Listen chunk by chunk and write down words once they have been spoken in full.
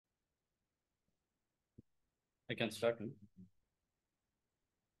I can start.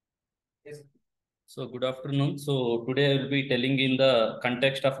 Yes. So good afternoon. So today I will be telling in the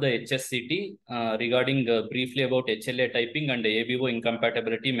context of the HSCT regarding briefly about HLA typing and ABO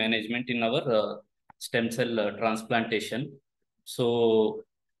incompatibility management in our stem cell transplantation. So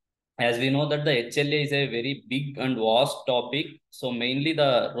as we know that the HLA is a very big and vast topic. So mainly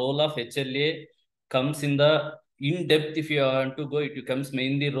the role of HLA comes in the in depth. If you want to go, it comes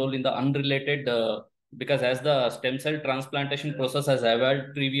mainly role in the unrelated because as the stem cell transplantation process has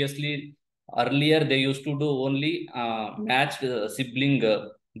evolved previously, earlier they used to do only matched sibling.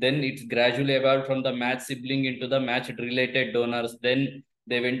 Then it's gradually evolved from the matched sibling into the matched related donors. Then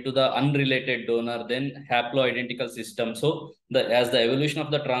they went to the unrelated donor, then haploidentical system. So as the evolution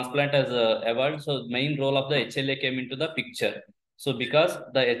of the transplant has evolved, so main role of the HLA came into the picture. So because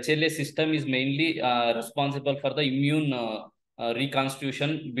the HLA system is mainly responsible for the immune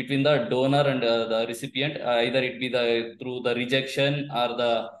reconstitution between the donor and the recipient, either it be the through the rejection or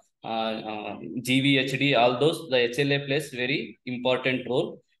the GVHD, all those, the HLA plays very important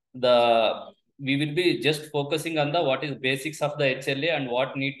role. We will be just focusing on the what is basics of the HLA and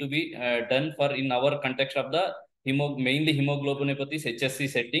what need to be done for in our context of the mainly hemoglobinopathies HSC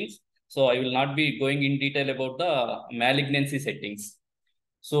settings. So I will not be going in detail about the malignancy settings.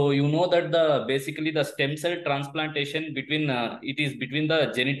 So you know that the basically the stem cell transplantation between it is between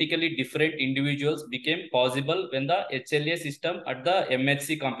the genetically different individuals became possible when the HLA system at the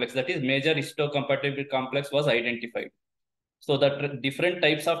MHC complex, that is major histocompatibility complex, was identified. So the different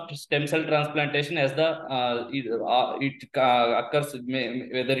types of stem cell transplantation as the occurs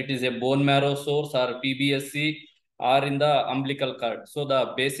whether it is a bone marrow source or PBSC or in the umbilical cord. So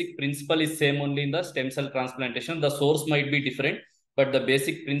the basic principle is same only in the stem cell transplantation. The source might be different, but the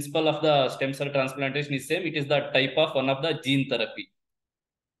basic principle of the stem cell transplantation is same. It is the type of one of the gene therapy.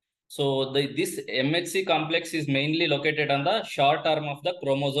 So this MHC complex is mainly located on the short arm of the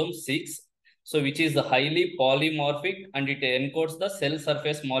chromosome 6. So which is highly polymorphic and it encodes the cell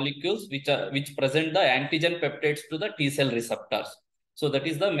surface molecules which present the antigen peptides to the T cell receptors. So that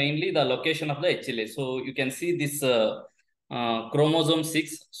is the mainly the location of the HLA. So you can see this chromosome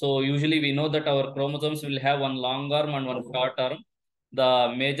 6. So usually we know that our chromosomes will have one long arm and one short arm.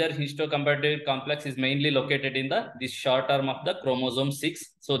 The major histocompatibility complex is mainly located in the this short arm of the chromosome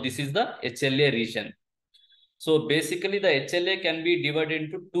 6. So this is the HLA region. So basically the HLA can be divided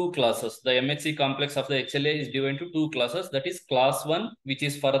into two classes. The MHC complex of the HLA is divided into two classes. That is class 1, which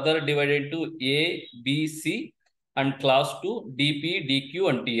is further divided into A, B, C, and class 2, DP, DQ,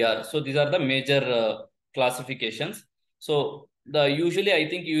 and TR. So these are the major classifications. So usually I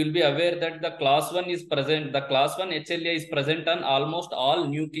think you will be aware that the class 1 is present, the class 1 HLA is present on almost all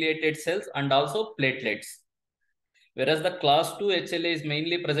nucleated cells and also platelets. Whereas the class 2 HLA is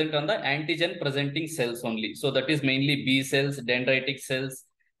mainly present on the antigen presenting cells only. So that is mainly B cells, dendritic cells,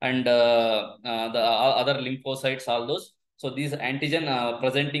 and the other lymphocytes, all those. So these antigen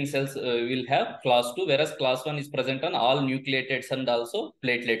presenting cells will have class 2, whereas class 1 is present on all nucleated and also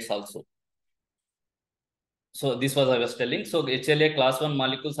platelets also. So this was I was telling. So HLA class 1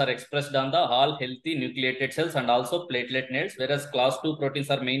 molecules are expressed on the all healthy nucleated cells and also platelet nets, whereas class 2 proteins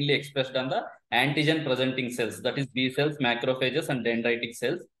are mainly expressed on the antigen presenting cells, that is B cells, macrophages, and dendritic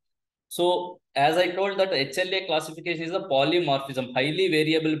cells. So as I told that HLA classification is a polymorphism, highly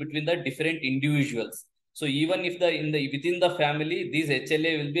variable between the different individuals. So even if within the family, these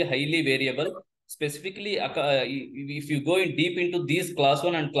HLA will be highly variable. Specifically, if you go in deep into these class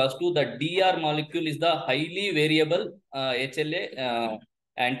 1 and class 2, the DR molecule is the highly variable HLA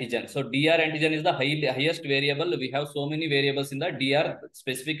antigen. So DR antigen is the highest variable. We have so many variables in the DR,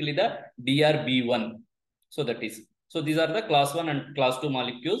 specifically the DRB1. So that is. So these are the class 1 and class 2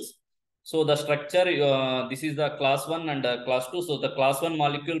 molecules. So the structure, this is the class 1 and class 2. So the class 1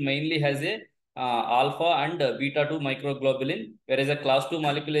 molecule mainly has a alpha and beta 2 microglobulin, whereas a class 2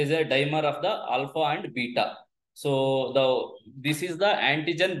 molecule is a dimer of the alpha and beta. So this is the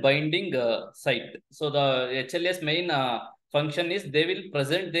antigen binding site. So the HLA's main function is they will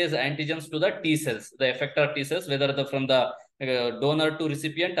present these antigens to the T cells, the effector T cells, whether from the donor to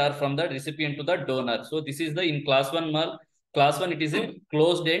recipient or from the recipient to the donor. So this is the in class 1 it is a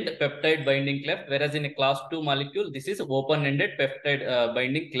closed-end peptide binding cleft, whereas in a class 2 molecule, this is open-ended peptide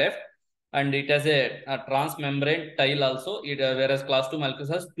binding cleft, and it has a transmembrane tile also. Whereas class 2 molecules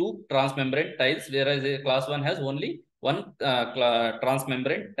has two transmembrane tiles, whereas a class 1 has only one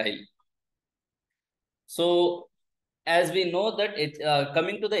transmembrane tile. So as we know that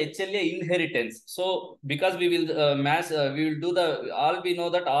coming to the HLA inheritance, so because we will we will do we know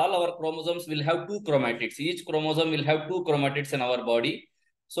that all our chromosomes will have two chromatids. Each chromosome will have two chromatids in our body.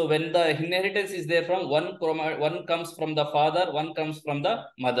 So when the inheritance is there from one comes from the father, one comes from the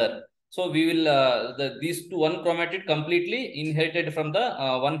mother. So we will these two, one chromatid completely inherited from the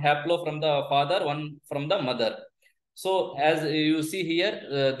one haplo from the father, one from the mother. So as you see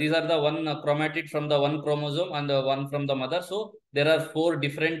here, these are the one chromatid from the one chromosome and the one from the mother. So there are four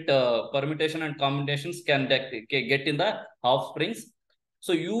different permutation and combinations can get in the offsprings.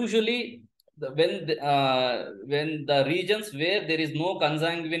 So usually when the regions where there is no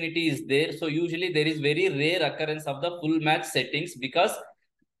consanguinity is there, so usually there is very rare occurrence of the full match settings, because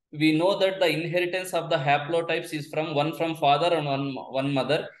we know that the inheritance of the haplotypes is from one from father and one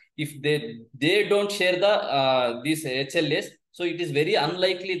mother. If they don't share the these HLAs, so it is very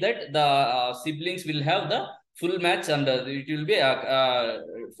unlikely that the siblings will have the full match, and it will be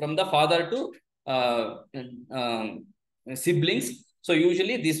from the father to uh, um, siblings. So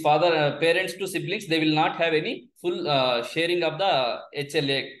usually these father parents to siblings, they will not have any full sharing of the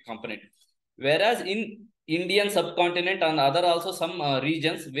HLA component. Whereas in Indian subcontinent and other also some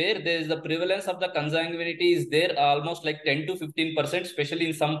regions where there is the prevalence of the consanguinity is there almost like 10 to 15%, especially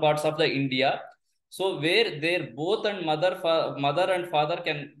in some parts of the India. So where their both and mother and father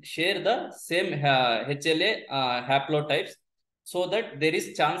can share the same HLA haplotypes, so that there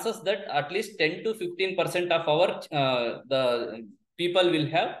is chances that at least 10 to 15% of our the people will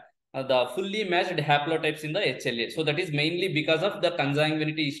have the fully matched haplotypes in the HLA. So that is mainly because of the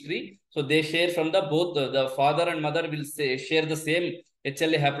consanguinity history. So they share from the both the father and mother will share the same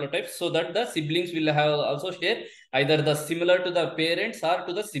HLA haplotypes, so that the siblings will have also share either the similar to the parents or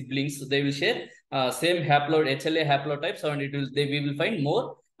to the siblings. So they will share same HLA haplotypes, and we will find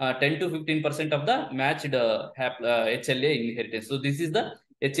more 10 to 15% of the matched HLA inheritance. So this is the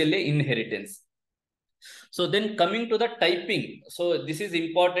HLA inheritance. So then coming to the typing, so this is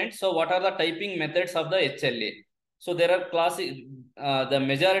important. So what are the typing methods of the HLA? So there are the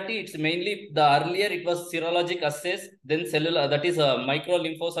majority, it's mainly the earlier it was serologic assays, then cellular, that is a micro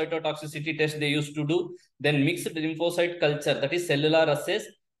lymphocytotoxicity test they used to do, then mixed lymphocyte culture, that is cellular assays.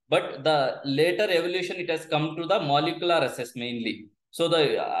 But the later evolution, it has come to the molecular assays mainly. So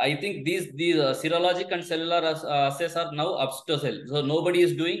I think these serologic and cellular assays are now obstacle. So nobody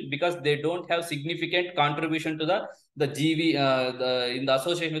is doing, because they don't have significant contribution to the GV in the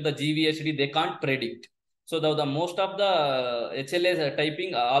association with the GVHD. They can't predict. So the most of the HLA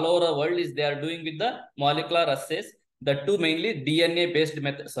typing all over the world is they are doing with the molecular assays. The two mainly DNA based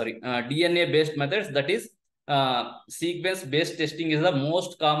DNA based methods. That is sequence based testing is the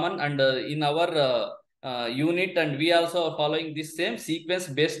most common, and in our unit, and we also are following this same sequence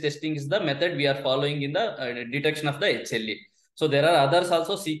based testing is the method we are following in the detection of the HLA. So there are others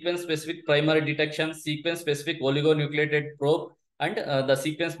also, sequence specific primary detection, sequence specific oligonucleotide probe, and the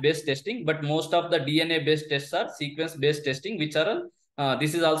sequence based testing. But most of the DNA based tests are sequence based testing, which are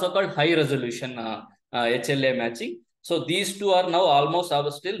this is also called high resolution HLA matching. So these two are now almost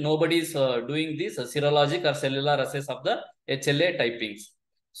still nobody is doing this serologic or cellular assays of the HLA typings.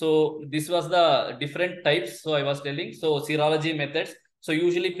 So this was the different types. So I was telling, so serology methods. So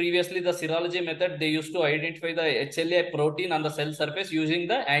usually previously the serology method, they used to identify the HLA protein on the cell surface using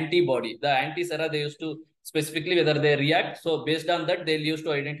the antibody. The anti-sera they used to specifically whether they react. So based on that, they'll use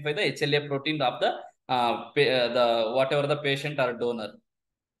to identify the HLA protein of the whatever the patient or donor.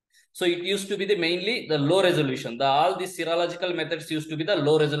 So it used to be the mainly the low resolution. All these serological methods used to be the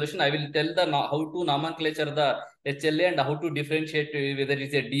low resolution. I will tell the how to nomenclature the HLA and how to differentiate whether it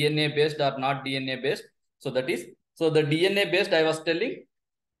is a DNA based or not DNA based. So that is, so the DNA based I was telling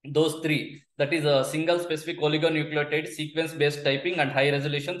those three, that is a single specific oligonucleotide, sequence based typing, and high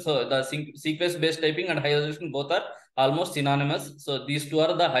resolution. So the sequence based typing and high resolution both are almost synonymous. So these two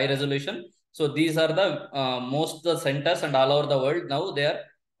are the high resolution. So these are the most the centers and all over the world now they are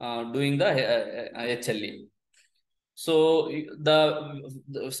doing the HLA. So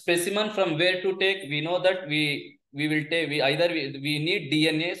the specimen from where to take, we know that we will take, we need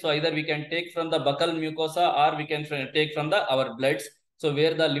DNA. So either we can take from the buccal mucosa, or we can take from our bloods. So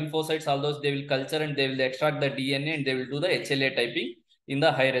where the lymphocytes, all those, they will culture and they will extract the DNA and they will do the HLA typing in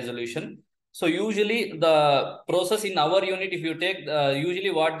the high resolution. So usually the process in our unit, if you take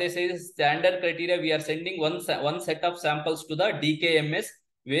usually what they say is standard criteria, we are sending one set of samples to the DKMS,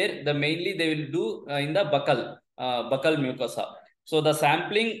 where the mainly they will do in the buccal mucosa. So the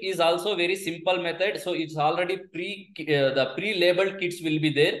sampling is also very simple method. So it's already the pre-labeled kits will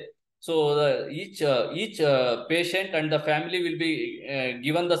be there. So each patient and the family will be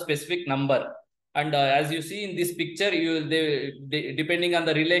given the specific number. And as you see in this picture, they depending on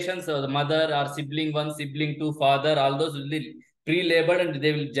the relations, the mother or sibling one, sibling two, father, all those will be pre-labeled, and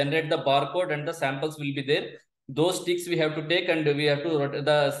they will generate the barcode and the samples will be there. those sticks we have to take, and we have to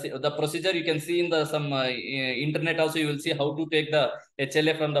the procedure you can see in the some internet also. You will see how to take the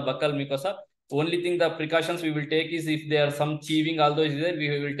HLA from the buccal mucosa. Only thing, the precautions we will take is if there are some chewing, although is there, we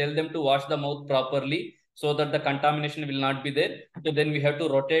will tell them to wash the mouth properly so that the contamination will not be there. So then we have to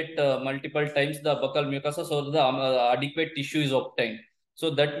rotate multiple times the buccal mucosa so that the adequate tissue is obtained. So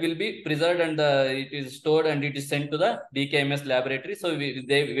that will be preserved, and it is stored and it is sent to the DKMS laboratory. So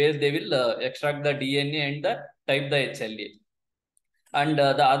where they will extract the DNA and type the HLA. And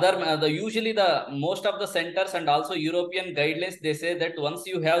usually the most of the centers and also European guidelines, they say that once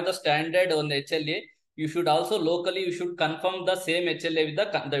you have the standard on the HLA, you should also locally, you should confirm the same HLA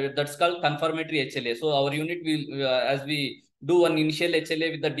with that's called confirmatory HLA. So our unit will, as we do one initial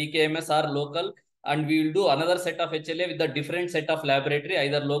HLA with the DKMS or local, and we will do another set of HLA with the different set of laboratory,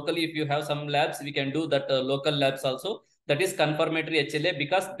 either locally, if you have some labs, we can do that local labs also. That is confirmatory HLA,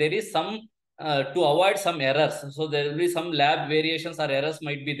 because there is some to avoid some errors. So there will be some lab variations or errors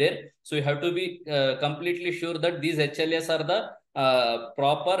might be there. So you have to be completely sure that these HLAs are the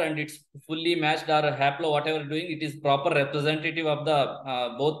proper and it's fully matched, or haplo, whatever doing, it is proper representative of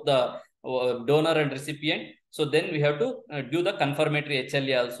the both the donor and recipient. So then we have to do the confirmatory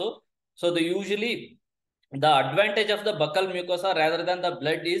HLA also. So the usually the advantage of the buccal mucosa rather than the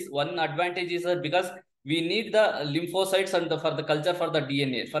blood is, one advantage is that because we need the lymphocytes and for the culture for the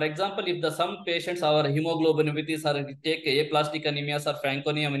DNA. For example, if the some patients our hemoglobinopathies or take aplastic anemias or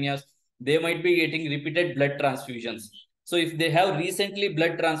franconia, they might be getting repeated blood transfusions. So if they have recently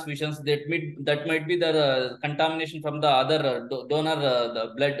blood transfusions, that might be the contamination from the other donor,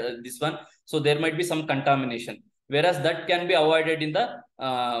 the blood, this one. So there might be some contamination. Whereas that can be avoided in the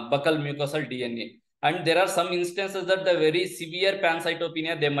buccal mucosal DNA. And there are some instances that the very severe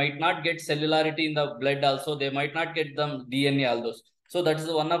pancytopenia, they might not get cellularity in the blood also. They might not get the DNA, all those. So that is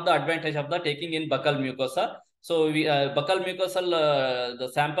one of the advantage of the taking in buccal mucosa. So we buccal mucosal, the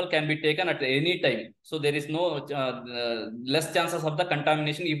sample can be taken at any time. So there is no less chances of the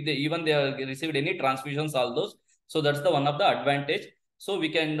contamination if they even they received any transfusions, all those. So that's the one of the advantage. So we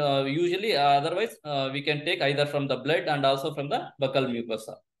can usually otherwise we can take either from the blood and also from the buccal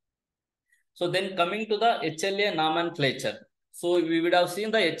mucosa. So then coming to the HLA nomenclature. So we would have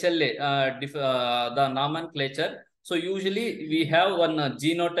seen the HLA, the nomenclature. So usually we have one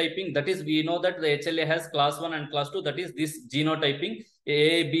genotyping, that is we know that the HLA has class 1 and class 2, that is this genotyping.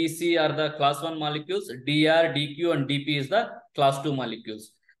 A, B, C are the class 1 molecules, DR, DQ and DP is the class 2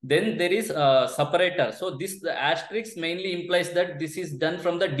 molecules. Then there is a separator. So this the asterisk mainly implies that this is done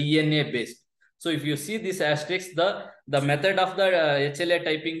from the DNA based. So if you see this asterisk, the method of the HLA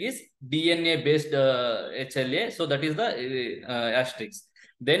typing is DNA based HLA. So that is the asterisk.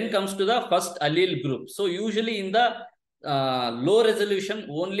 Then comes to the first allele group. So usually in the low resolution,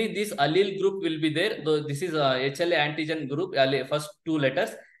 only this allele group will be there. Though this is a HLA antigen group, first two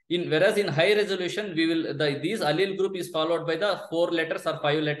letters. Whereas in high resolution, we will these allele group is followed by the 4 letters or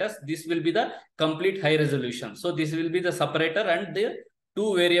 5 letters. This will be the complete high resolution. So this will be the separator, and the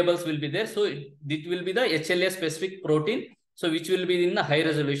two variables will be there. So it will be the HLA specific protein, so which will be in the high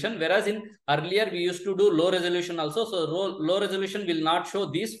resolution. Whereas in earlier we used to do low resolution also. So low resolution will not show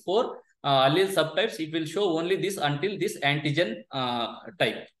these 4 allele subtypes. It will show only this until this antigen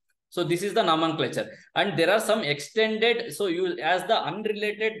type. So this is the nomenclature, and there are some extended. So you, as the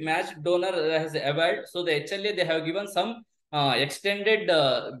unrelated matched donor has evolved, so the HLA they have given some extended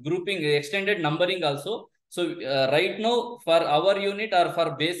grouping, extended numbering also. So right now for our unit or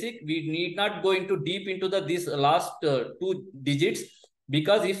for basic, we need not go into deep into these last 2 digits,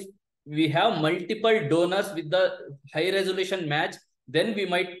 because if we have multiple donors with the high resolution match, then we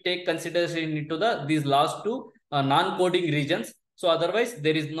might take consideration into these last 2 non-coding regions. So otherwise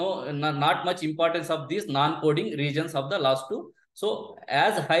there is not much importance of these non-coding regions of the last 2. So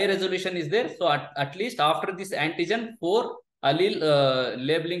as high resolution is there, so at least after this antigen 4 allele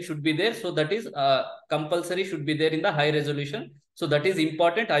labeling should be there. So that is compulsory, should be there in the high resolution. So that is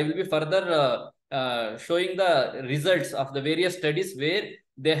important. I will be further showing the results of the various studies where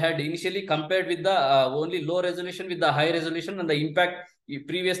they had initially compared with the only low resolution with the high resolution, and the impact.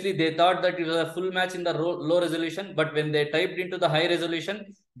 Previously they thought that it was a full match in the low resolution, but when they typed into the high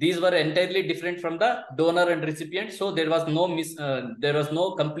resolution, these were entirely different from the donor and recipient. So there was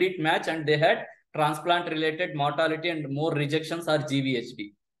no complete match, and they had transplant related mortality and more rejections or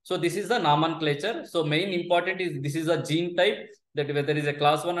GVHD. So this is the nomenclature. So main important is this is a gene type, that whether is a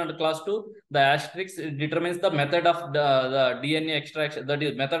class 1 and class 2. The asterisk determines the method of the DNA extraction, that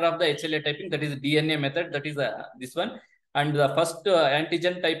is method of the HLA typing, that is DNA method, that is this one. And the first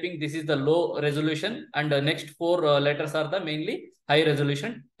antigen typing, this is the low resolution, and the next 4 letters are the mainly high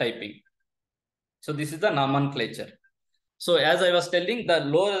resolution typing. So this is the nomenclature. So as I was telling, the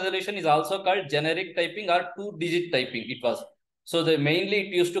low resolution is also called generic typing or two-digit typing. It was. So mainly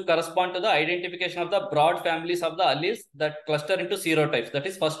it used to correspond to the identification of the broad families of the alleles that cluster into serotypes. That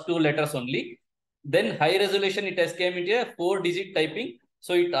is first two letters only. Then high resolution, it has came into a four-digit typing.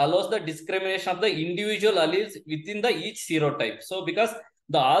 So it allows the discrimination of the individual alleles within the each serotype. So because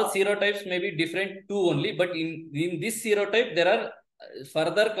the all serotypes may be different two only, but in this serotype, there are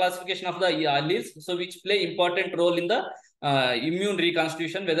further classification of the alleles, so which play important role in the immune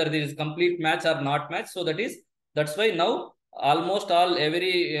reconstitution, whether there is complete match or not match. So that's why now almost all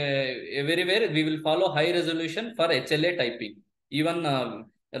everywhere we will follow high resolution for HLA typing. Even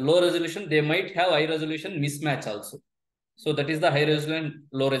low resolution, they might have high resolution mismatch also. So that is the high resolution,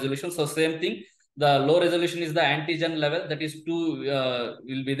 low resolution. So same thing. The low resolution is the antigen level, that is 2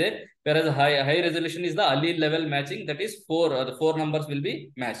 will be there, whereas high resolution is the allele level matching, that is 4. The 4 numbers will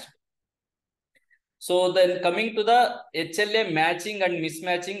be matched. So then coming to the HLA matching and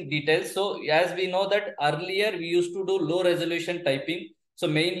mismatching details. So as we know that earlier we used to do low resolution typing. So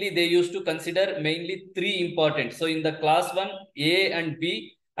mainly they used to consider mainly 3 important. So in the class 1, A and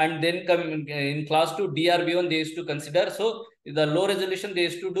B, and then in class 2, DRB1 they used to consider. So the low resolution they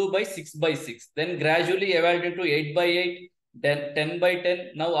used to do by 6 by 6. Then gradually evolved into 8 by 8, then 10 by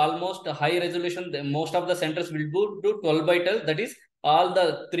 10. Now almost high resolution, most of the centers will do 12 by 12. That is all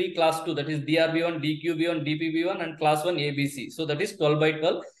the 3 class 2, that is DRB1, DQB1, DPB1 and class 1 ABC. So that is 12 by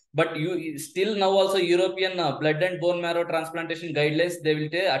 12. But you still now also European blood and bone marrow transplantation guidelines, they will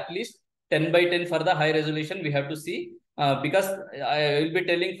take at least 10 by 10 for the high resolution. We have to see because I will be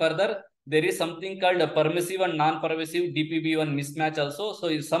telling further, there is something called a permissive and non-permissive DPB1 mismatch also. So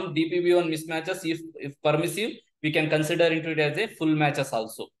if some DPB1 mismatches, if permissive, we can consider into it as a full matches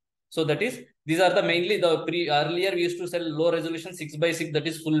also. So that is, these are the mainly the earlier we used to sell low resolution 6 by 6, that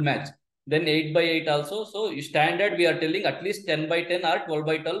is full match. Then 8 by 8 also. So standard we are telling at least 10 by 10 or 12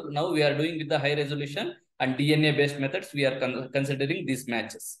 by 12. Now we are doing with the high resolution and DNA based methods. We are considering these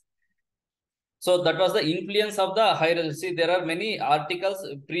matches. So that was the influence of the high resolution. See, there are many articles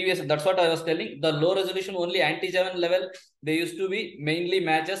previous. That's what I was telling. The low resolution only antigen level, they used to be mainly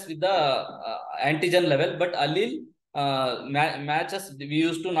matches with the antigen level, but allele matches we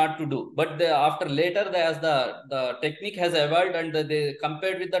used to not to do. But after later, as the technique has evolved and they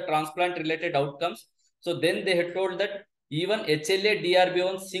compared with the transplant related outcomes. So then they had told that even HLA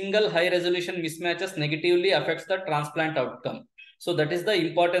DRB1 single high resolution mismatches negatively affects the transplant outcome. So that is the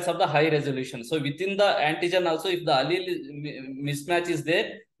importance of the high resolution. So within the antigen also, if the allele mismatch is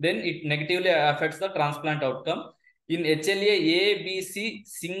there, then it negatively affects the transplant outcome. In HLA A, B, C,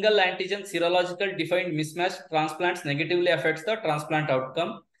 single antigen serological defined mismatch transplants negatively affects the transplant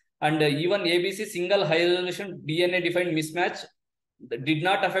outcome. And even ABC single high resolution DNA defined mismatch did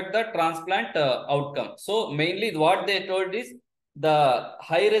not affect the transplant outcome. So mainly what they told is the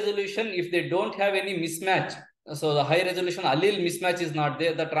high resolution, if they don't have any mismatch, so the high resolution allele mismatch is not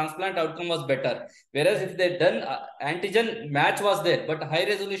there, the transplant outcome was better. Whereas if they done antigen match was there, but high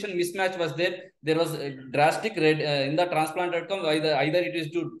resolution mismatch was there, there was a drastic in the transplant outcome, either it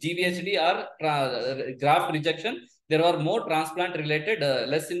is to GVHD or graft rejection. There were more transplant related,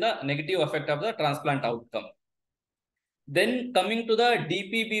 less in the negative effect of the transplant outcome. Then coming to the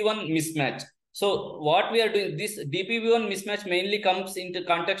DPB1 mismatch. So what we are doing, this DPB1 mismatch mainly comes into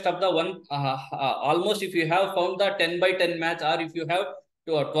context of the one, almost if you have found the 10 by 10 match, or if you have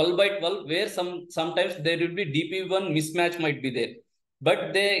to a 12 by 12, where sometimes there will be DPB1 mismatch might be there.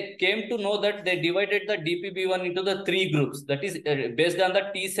 But they came to know that they divided the DPB1 into the 3 groups. That is based on the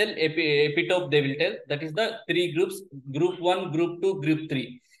T cell epitope, they will tell. That is the 3 groups, group 1, group 2, group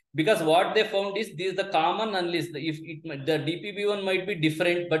 3. Because what they found is these the common alleles. If the DPB1 might be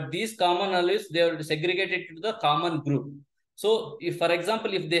different, but these common alleles, they are segregated to the common group. So if, for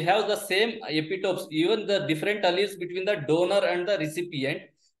example, if they have the same epitopes, even the different alleles between the donor and the recipient,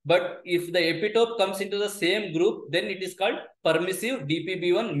 but if the epitope comes into the same group, then it is called permissive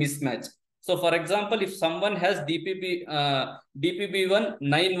DPB1 mismatch. So for example, if someone has DPB1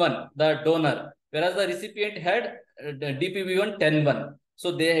 9-1, the donor, whereas the recipient had DPB1 10-1.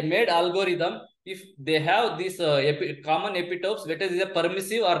 So they made algorithm, if they have these common epitopes, whether it is a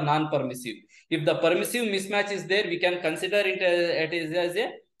permissive or non-permissive. If the permissive mismatch is there, we can consider it as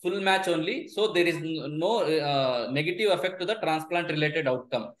a full match only. So there is no negative effect to the transplant related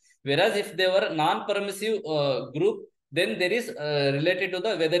outcome. Whereas if they were non-permissive group, then there is related to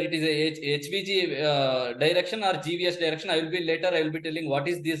the whether it is a HVG direction or GVS direction. I will be telling what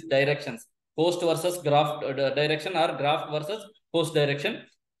is these directions, host versus graft direction or graft versus host direction.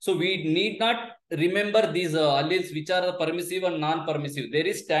 So we need not remember these alleles which are permissive and non-permissive. There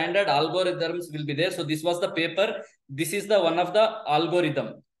is standard algorithms will be there. So this was the paper. This is the one of the algorithm.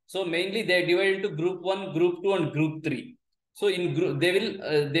 So mainly they divide into group 1, group 2, and group 3. So in group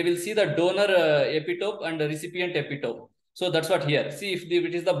they will see the donor epitope and the recipient epitope. So that's what here. See if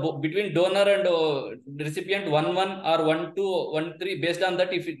it is the between donor and recipient 1-1 or 1-2, 1-3. Based on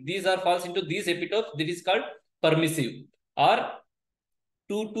that, if these are falls into these epitopes, this is called permissive. Or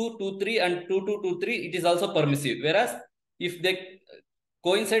 2-2-2-3 and 2-2-2-3, it is also permissive. Whereas if they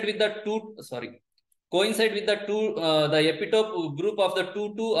coincide with the the epitope group of the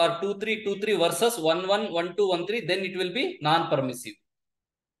 2-2 or 2-3-2-3 versus 1-1, 1-2, 1-3, then it will be non-permissive.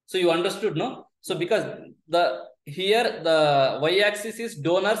 So you understood, no? So because here the y-axis is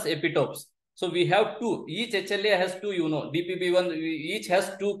donors epitopes. So we have two. Each HLA has two, DPB1, each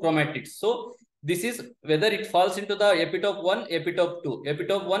has two chromatids. So this is whether it falls into the epitope 1, epitope 2,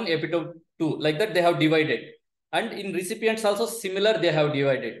 epitope 1, epitope 2. Like that they have divided. And in recipients also similar they have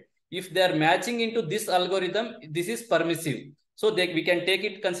divided. If they are matching into this algorithm, this is permissive. So we can take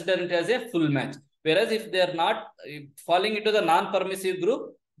it, consider it as a full match. Whereas if they are not falling into the non-permissive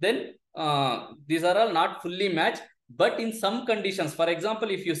group, then these are all not fully matched. But in some conditions, for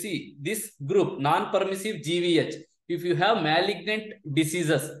example, if you see this group, non-permissive GVH, if you have malignant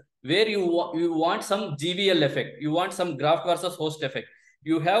diseases where you want some GVL effect, you want some graft versus host effect,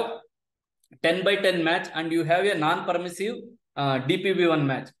 you have 10/10 match and you have a non-permissive DPB1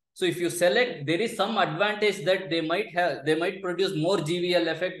 match. So if you select, there is some advantage that they might produce more GVL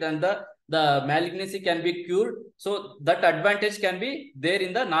effect than the malignancy can be cured. So that advantage can be there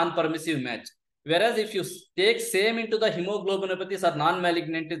in the non-permissive match. Whereas if you take same into the hemoglobinopathies or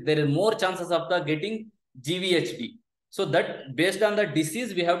non-malignant, there is more chances of the getting GVHD. So that based on the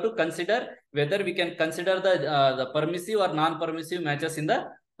disease, we have to consider whether we can consider the permissive or non-permissive matches in the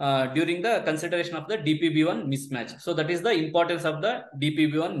during the consideration of the DPB1 mismatch. So that is the importance of the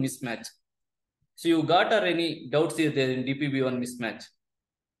DPB1 mismatch. So you got or any doubts here there in DPB1 mismatch?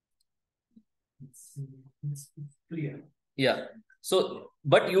 It's clear. Yeah. So,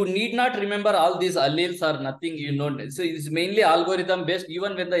 but you need not remember all these alleles or nothing, So it's mainly algorithm based.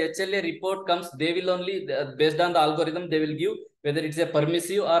 Even when the HLA report comes, they will only, based on the algorithm, they will give whether it's a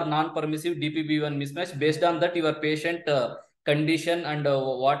permissive or non-permissive DPB1 mismatch. Based on that, your patient condition and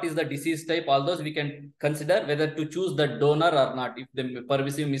what is the disease type, all those we can consider whether to choose the donor or not. If the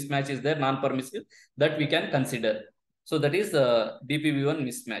permissive mismatch is there, non-permissive, that we can consider. So that is the DPB1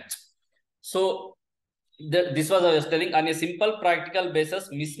 mismatch. So this was I was telling, on a simple practical basis,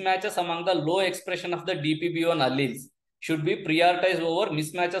 mismatches among the low expression of the DPB1 alleles should be prioritized over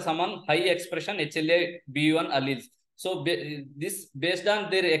mismatches among high expression HLA-B1 alleles. So this based on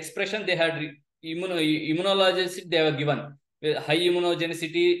their expression, they had immunologist they have given high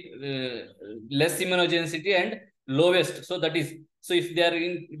immunogenicity, less immunogenicity, and lowest. So that is, so if they are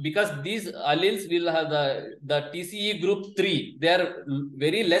in, because these alleles will have the TCE group 3, they are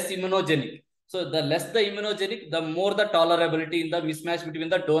very less immunogenic. So the less the immunogenic, the more the tolerability in the mismatch between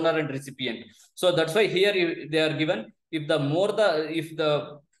the donor and recipient. So that's why here they are given, if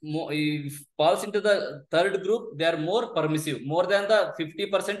falls into the third group, they are more permissive. More than the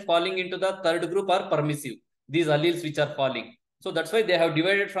 50% falling into the third group are permissive. These alleles which are falling. So that's why they have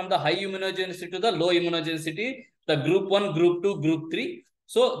divided from the high immunogenicity to the low immunogenicity, the group 1, group 2, group 3.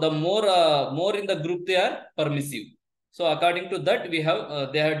 So the more in the group they are permissive. So according to that, we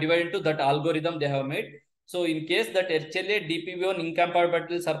have they have divided into that algorithm they have made. So in case that HLA DPB1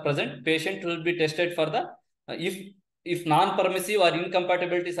 incompatibilities are present, patient will be tested for the if non-permissive or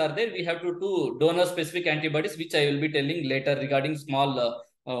incompatibilities are there, we have to do donor-specific antibodies, which I will be telling later regarding small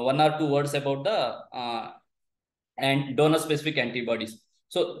 1 or 2 words about the and donor-specific antibodies.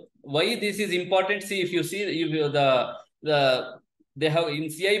 So why this is important? See, if you see they have in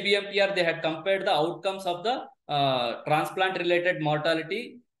CIBMPR, they had compared the outcomes of the transplant-related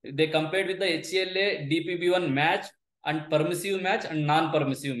mortality. They compared with the HLA DPB1 match and permissive match and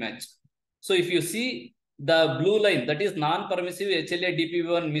non-permissive match. So if you see the blue line, that is non-permissive HLA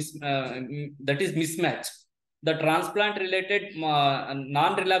DPB1 that is mismatch. The transplant-related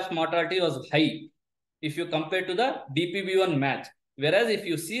non-relapse mortality was high if you compare to the DPB1 match. Whereas if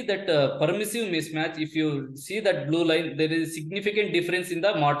you see that permissive mismatch, if you see that blue line, there is significant difference in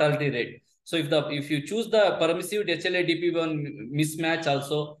the mortality rate. So if you choose the permissive HLA DPB1 mismatch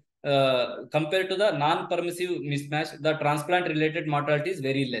also compared to the non-permissive mismatch, the transplant-related mortality is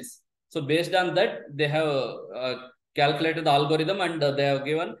very less. So based on that, they have calculated the algorithm and they have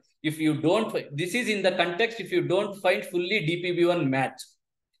given, if you don't, this is in the context, if you don't find fully DPB1 match.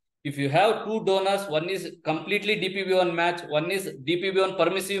 If you have two donors, one is completely DPB1 match, one is DPB1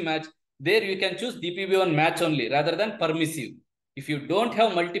 permissive match, there you can choose DPB1 match only rather than permissive. If you don't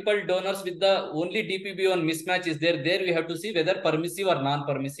have multiple donors with the only DPB1 mismatch is there, there we have to see whether permissive or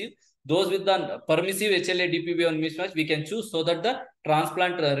non-permissive. Those with the permissive HLA DPB1 mismatch, we can choose so that the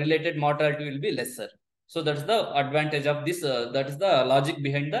transplant related mortality will be lesser. So that's the advantage of this. That is the logic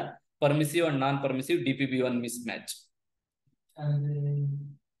behind the permissive and non-permissive DPB1 mismatch. And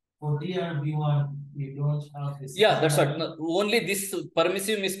for DRB1, we don't have this. Yeah, that's right. No, only this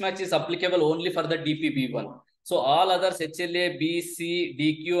permissive mismatch is applicable only for the DPB1. So all others HLA, B, C,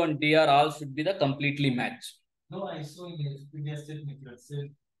 DQ, and DR all should be the completely matched. No, I saw in the previous statement you said,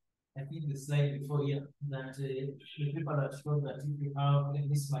 I think the slide before here, that the people are shown that if you have a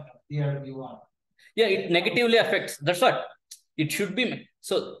mismatch of DRB1. Yeah, it negatively affects. That's what it should be.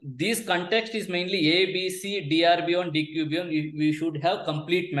 So this context is mainly A, B, C, DRB1, DQB1. We should have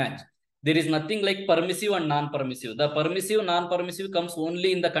complete match. There is nothing like permissive and non-permissive. The permissive, non-permissive comes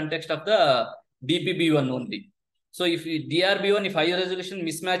only in the context of the DPB1 only. So if DRB1, if high resolution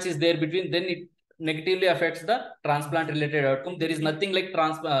mismatch is there between, then it negatively affects the transplant related outcome. There is nothing like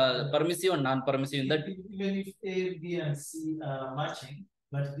permissive and non-permissive in that. Even if A, B, and C are matching,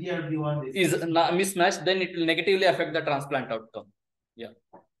 but DRB1 is mismatched, then it will negatively affect the transplant outcome. Yeah.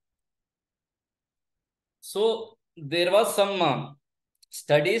 So there was some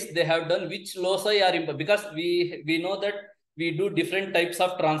studies they have done which loci are important, because we know that we do different types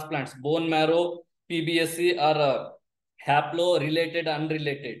of transplants, bone marrow, PBSC, or haplo related,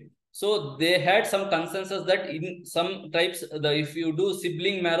 unrelated. So they had some consensus that in some types, if you do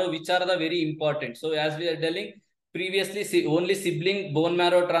sibling marrow, which are the very important. So as we are telling previously, only sibling bone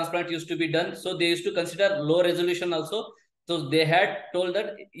marrow transplant used to be done. So they used to consider low resolution also. So they had told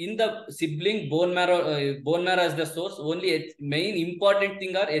that in the sibling bone marrow as the source, only main important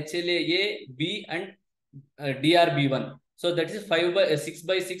thing are HLA-A, B, and DRB1. So that is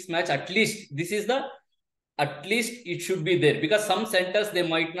 6x6 match. At least this is the, at least it should be there, because some centers they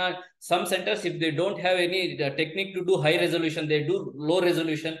might not. Some centers, if they don't have any technique to do high resolution, they do low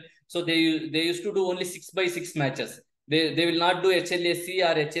resolution. So they used to do only 6x6 matches. They will not do HLA-C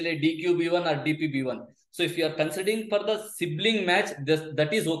or HLA-DQB1 or DPB1. So if you are considering for the sibling match, that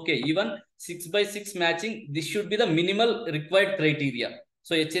is okay. Even 6x6 matching, this should be the minimal required criteria.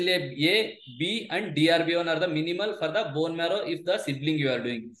 So HLA-A, B, and DRB1 are the minimal for the bone marrow if the sibling you are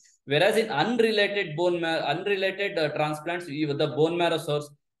doing. Whereas in unrelated transplants, with the bone marrow source,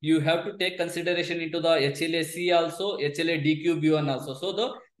 you have to take consideration into the HLA-C also, HLA-DQB1 also. So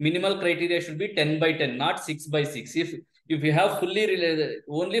the minimal criteria should be 10x10, not 6x6. If you have fully related,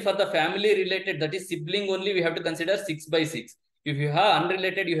 only for the family related, that is sibling only, we have to consider 6x6. If you have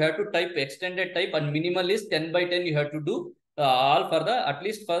unrelated, you have to type extended type, and minimal is 10x10 you have to do. All for the, at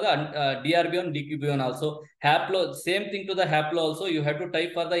least for the DRB1, DQB1 also. Haplo, same thing to the haplo also. You have to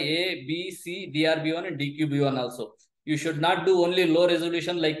type for the A, B, C, DRB1, and DQB1 also. You should not do only low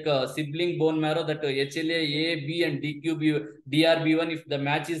resolution like sibling bone marrow, that HLA, A, B, and DRB1 if the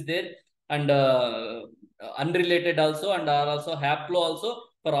match is there, and unrelated also, and also haplo also.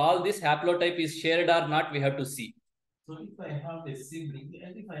 For all this, haplotype is shared or not, we have to see. So if I have a sibling,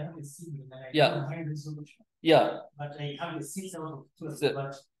 and if I have a sibling, then I Yeah. high resolution. Yeah. But I have a 6 out of 12. So,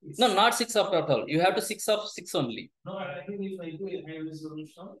 but no, not 6 out of 12. You have to 6 of 6 only. No, I think if I do a high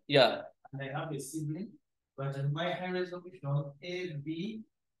resolution. Yeah. And I have a sibling, but in my high resolution, A, B,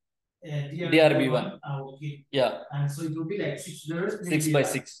 DRB1 are okay. Yeah. And so it will be like 6 years.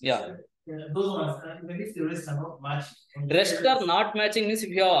 6x6. Yeah. Those ones, even if the rest are not matching. Rest are not matching means if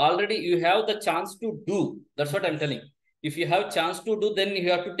you have already, you have the chance to do. That's what I'm telling. If you have chance to do, then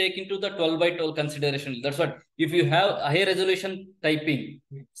you have to take into the 12x12 consideration. That's what. If you have high resolution typing,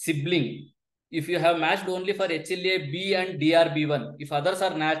 sibling, if you have matched only for HLA, B, and DRB1, if others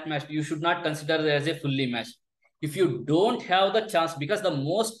are not matched, you should not consider it as a fully matched. If you don't have the chance, because the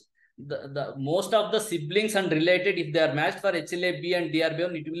most of the siblings and related, if they are matched for HLA, B, and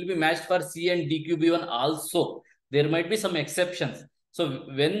DRB1, it will be matched for C and DQB1 also. There might be some exceptions. So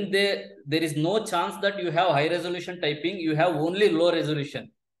when there is no chance that you have high resolution typing, you have only low resolution,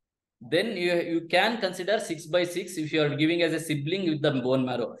 then you can consider 6x6 if you are giving as a sibling with the bone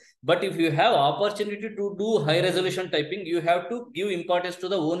marrow. But if you have opportunity to do high resolution typing, you have to give importance to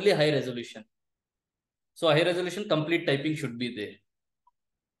the only high resolution. So high resolution complete typing should be there.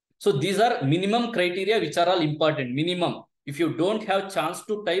 So these are minimum criteria which are all important. Minimum. If you don't have chance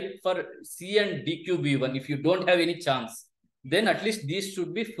to type for C and DQB1, if you don't have any chance, then at least these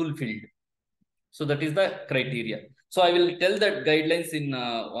should be fulfilled. So that is the criteria. So I will tell that guidelines in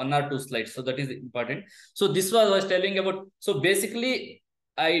 1 or 2 slides. So that is important. So this was I was telling about. So basically,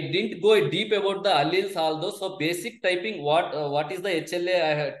 I didn't go deep about the alleles, although. So basic typing, what is the HLA?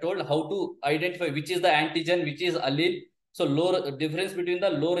 I had told how to identify which is the antigen, which is allele. So low difference between the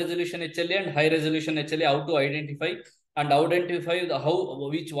low resolution HLA and high resolution HLA, how to identify and identify the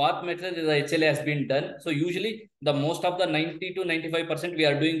what method the HLA has been done. So usually the most of the 90 to 95% we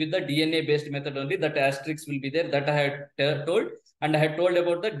are doing with the DNA based method only. That asterisk will be there. That I had told, and I had told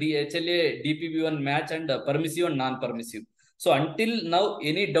about the HLA DPB1 match and permissive and non-permissive. So until now,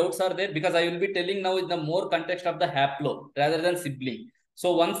 any doubts are there? Because I will be telling now in the more context of the haplo rather than sibling.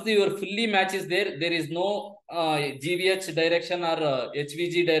 So once your fully match is there, there is no GVH direction or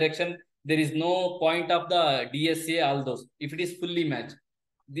HVG direction. There is no point of the DSA, all those. If it is fully matched,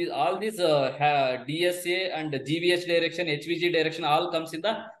 all these DSA and GVH direction, HVG direction, all comes in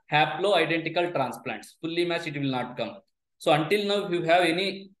the haplo identical transplants. Fully matched, it will not come. So until now, if you have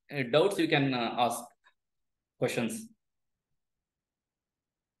any doubts, you can ask questions.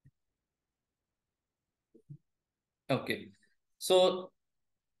 Okay. So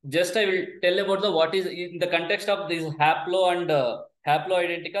just I will tell about the what is in the context of this haplo and haplo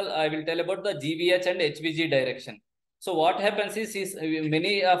identical. I will tell about the GVH and HVG direction. So what happens is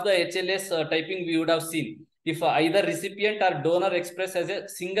many of the HLS typing we would have seen. If either recipient or donor express as a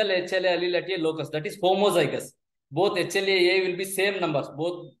single HLA allele at a locus, that is homozygous. Both HLA-A will be same numbers.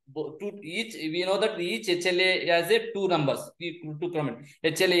 Both two, each we know that each HLA has a two numbers. Two chromosomes.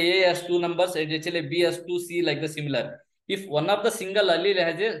 HLA-A has two numbers, and HLA-B has two C, like the similar. If one of the single allele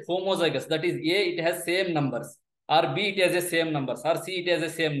has a homozygous, that is A, it has same numbers, or B, it has the same numbers, or C, it has the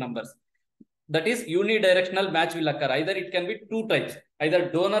same numbers. That is unidirectional match will occur. Either it can be two types.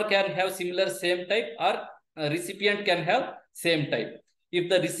 Either donor can have similar same type, or recipient can have same type. If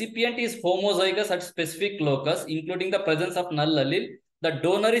the recipient is homozygous at specific locus, including the presence of null allele, the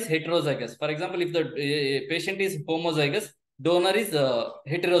donor is heterozygous. For example, if the patient is homozygous, donor is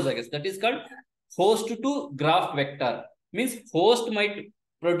heterozygous. That is called host to graft vector. Means host might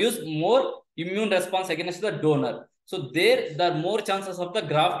produce more immune response against the donor. So there are more chances of the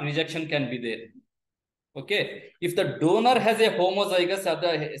graft rejection can be there. Okay. If the donor has a homozygous of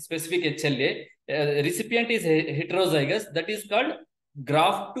the specific HLA, recipient is heterozygous, that is called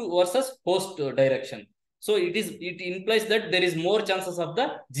graft to versus host direction. So it implies that there is more chances of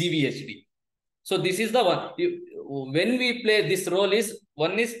the GVHD. So this is the one. When we play this role is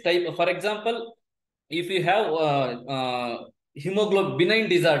one is type. For example, if you have hemoglobin benign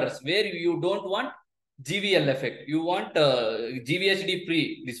disorders where you don't want GVL effect, you want GVHD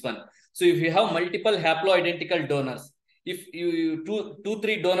free, this one. So if you have multiple haploidentical donors, if you two,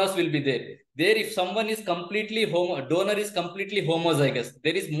 three donors will be there. There, if someone is completely donor is completely homozygous,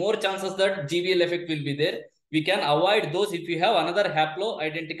 there is more chances that GVL effect will be there. We can avoid those if you have another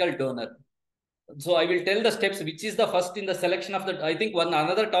haploidentical donor. So I will tell the steps, which is the first in the selection of the, I think one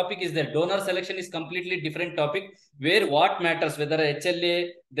another topic is that donor selection is completely different topic, where what matters, whether HLA,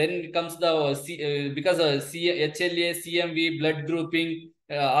 then comes the because HLA, CMV, blood grouping,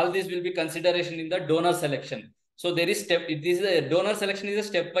 all this will be consideration in the donor selection. So there is this is a donor selection is a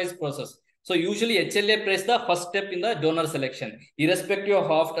stepwise process. So usually HLA plays the first step in the donor selection, irrespective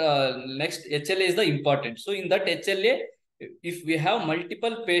of next HLA is the important. So in that HLA, if we have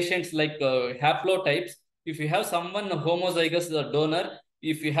multiple patients like haplotypes, if you have someone homozygous donor,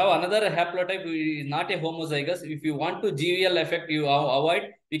 if you have another haplotype who is not a homozygous, if you want to GVL effect, you avoid,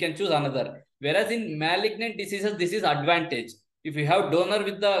 we can choose another. Whereas in malignant diseases, this is advantage. If you have donor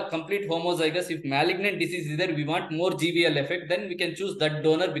with the complete homozygous, if malignant disease is there, we want more GVL effect, then we can choose that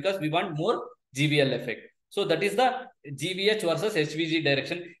donor because we want more GVL effect. So that is the GVH versus HVG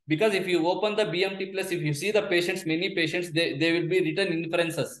direction. Because if you open the BMT plus, if you see the patients, many patients, they will be written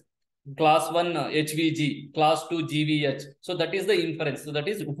inferences. Class 1 HVG, class 2 GVH. So that is the inference. So that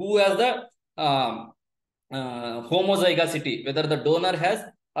is who has the homozygosity, whether the donor has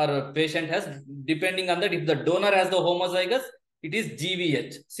or patient has, depending on that. If the donor has the homozygous, it is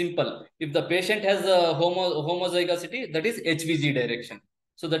GVH, simple. If the patient has a homozygosity, that is HVG direction.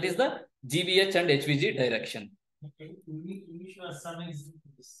 So that is the GVH and HVG direction. Okay, we show some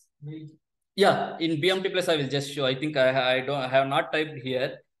examples. Yeah, in BMT plus I will just show. I think I have not typed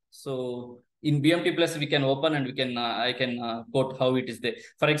here. So in BMT plus we can open and we can I can quote how it is there.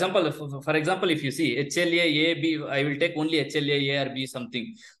 For example, if you see HLA A B, I will take only HLA A or B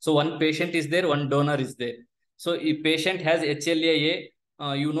something. So one patient is there, one donor is there. So if patient has HLA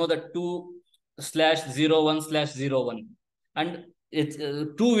A, you know that 2/01/01, and it's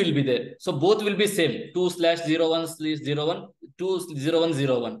 2 will be there. So both will be same, 2/01/01,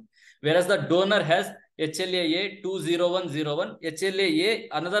 2/01/01. Whereas the donor has HLA-A 20101, HLA-A,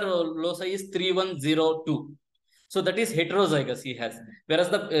 another loci is 3102. So that is heterozygous he has, whereas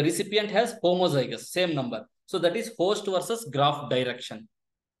the recipient has homozygous, same number. So that is host versus graft direction.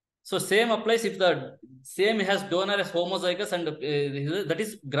 So same applies if the same has donor as homozygous and that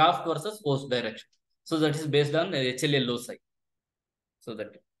is graft versus host direction. So that is based on HLA loci. So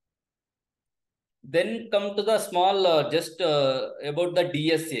that. Then come to the small just about the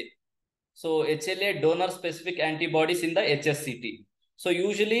DSA. So HLA donor specific antibodies in the HSCT. So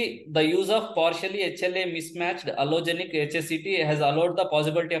usually the use of partially HLA mismatched allogenic HSCT has allowed the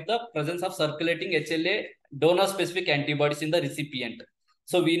possibility of the presence of circulating HLA donor specific antibodies in the recipient.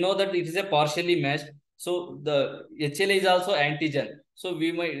 So we know that it is a partially matched. So the HLA is also antigen. So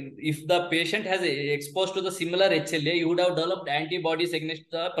we might, if the patient has exposed to the similar HLA, you would have developed antibodies against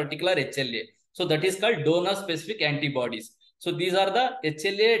the particular HLA. So that is called donor specific antibodies. So these are the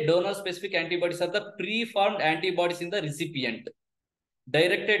HLA donor specific antibodies are the preformed antibodies in the recipient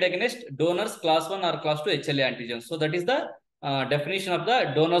directed against donors class 1 or class 2 HLA antigens. So that is the definition of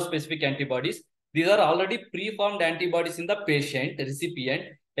the donor specific antibodies. These are already preformed antibodies in the patient recipient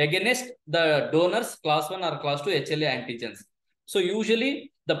against the donors class 1 or class 2 HLA antigens. So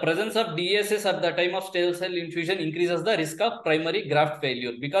usually the presence of DSS at the time of stem cell infusion increases the risk of primary graft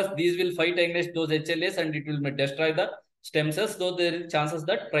failure because these will fight against those HLAs and it will destroy the stem cells, so there is chances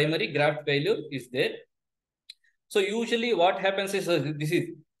that primary graft failure is there. So usually what happens is this is,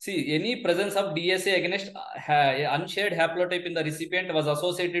 see, any presence of DSA against unshared haplotype in the recipient was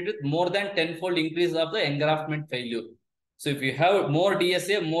associated with more than tenfold increase of the engraftment failure. So if you have more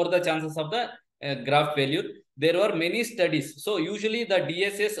DSA, more the chances of the graft failure. There were many studies. So usually the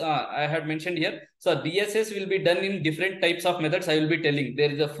DSS I had mentioned here. So DSS will be done in different types of methods. I will be telling.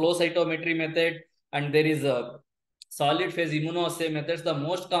 There is a flow cytometry method and there is a solid phase immunoassay methods. The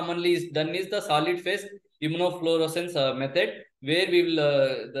most commonly is done is the solid phase immunofluorescence method, where we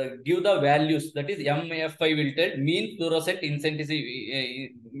will give the values, that is MFI will tell mean fluorescent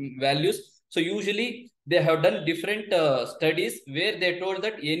intensity values. So usually they have done different studies where they told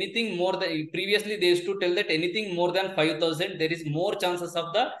that anything more than, previously they used to tell that anything more than 5,000 there is more chances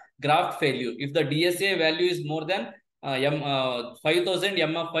of the graft failure. If the DSA value is more than 5,000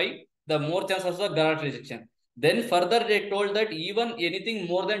 MFI, the more chances of the graft rejection. Then further they told that even anything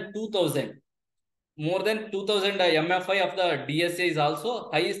more than 2,000 MFI of the DSA is also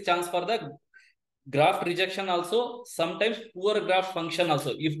highest chance for the graft rejection, also sometimes poor graft function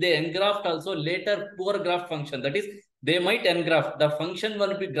also. If they engraft also later poor graft function, that is they might engraft, the function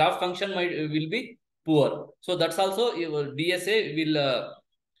will be, graft function will be poor. So that's also DSA will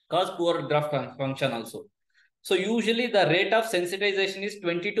cause poor graft function also. So usually the rate of sensitization is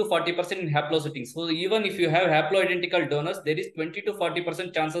 20 to 40% in haplosettings. So even if you have haploidentical donors, there is 20 to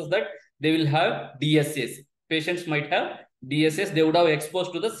 40% chances that they will have DSAs. Patients might have DSAs. They would have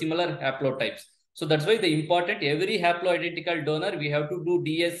exposed to the similar haplotypes. So that's why the important, every haploidentical donor, we have to do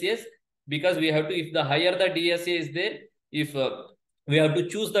DSAs, because we have to, if the higher the DSA is there, if we have to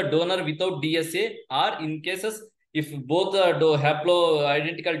choose the donor without DSA, or in cases if both the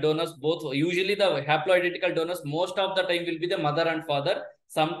haplo-identical donors, usually the haplo-identical donors, most of the time will be the mother and father.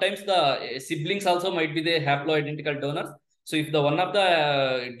 Sometimes the siblings also might be the haplo-identical donors. So if the one of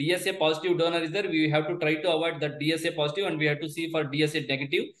the DSA positive donor is there, we have to try to avoid that DSA positive and we have to see for DSA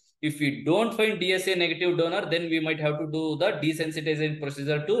negative. If we don't find DSA negative donor, then we might have to do the desensitization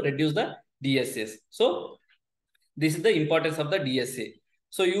procedure to reduce the DSAs. So this is the importance of the DSA.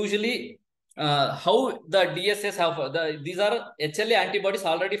 So usually how the DSS have these are HLA antibodies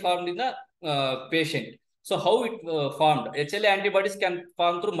already formed in the patient. So how it formed? HLA antibodies can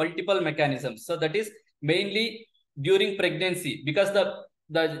form through multiple mechanisms. So that is mainly during pregnancy, because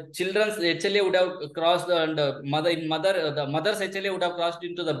the children's HLA would have crossed and the mother's HLA would have crossed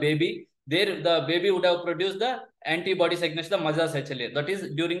into the baby. There the baby would have produced the antibodies against the mother's HLA. That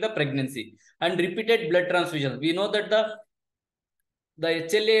is during the pregnancy. And repeated blood transfusions. We know that the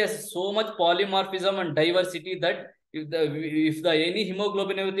HLA has so much polymorphism and diversity that if the any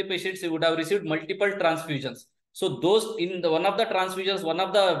hemoglobinopathy patients would have received multiple transfusions. So those in the one of the transfusions, one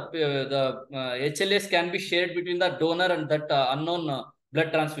of the HLAs can be shared between the donor and that unknown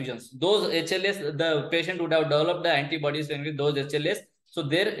blood transfusions. Those HLAs, the patient would have developed the antibodies with those HLAs. So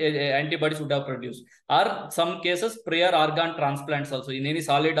their antibodies would have produced. Or some cases prior organ transplants also, in any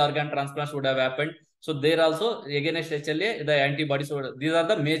solid organ transplants would have happened. So there also against HLA, the antibodies, these are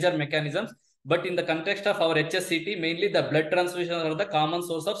the major mechanisms. But in the context of our HSCT, mainly the blood transfusion are the common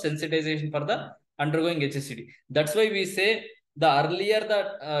source of sensitization for the undergoing HSCT. That's why we say the earlier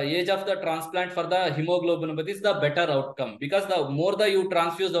the age of the transplant for the hemoglobinopathy is the better outcome, because the more the you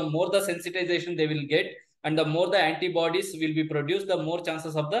transfuse, the more the sensitization they will get, and the more the antibodies will be produced, the more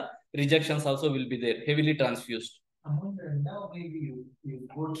chances of the rejections also will be there, heavily transfused. Now maybe you've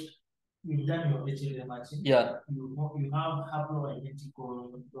done your HLA matching. Yeah. You have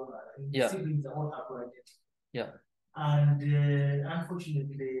haploidentical donor. Yeah. Siblings are all haploidentical. Yeah. And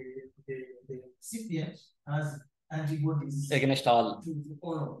unfortunately, the recipient has antibodies against all. to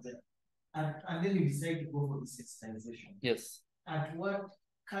all of them. And then you decide to go for the sensitization. Yes. At what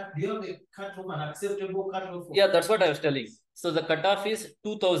cut? Do you have a cutoff, an acceptable cutoff? Yeah, that's what I was telling. So the cutoff is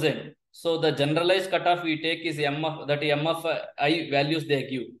 2000. So the generalized cutoff we take is MF, that MFI values they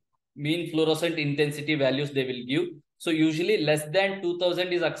give. Mean fluorescent intensity values they will give. So usually less than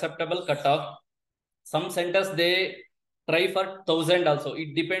 2000 is acceptable cutoff. Some centers they try for 1000 also.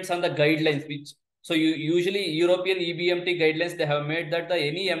 It depends on the guidelines which. So usually European EBMT guidelines, they have made that the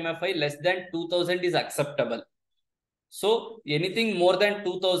any MFI less than 2000 is acceptable. So anything more than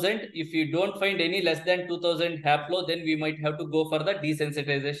 2000, if you don't find any less than 2000 haplo, then we might have to go for the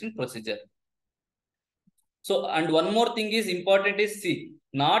desensitization procedure. So, and one more thing is important is, see,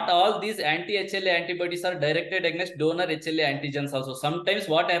 not all these anti-HLA antibodies are directed against donor HLA antigens also. Sometimes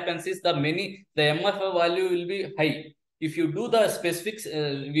what happens is the MFA value will be high. If you do the specifics,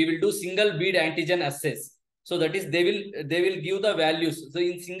 we will do single bead antigen assays. So that is, they will give the values. So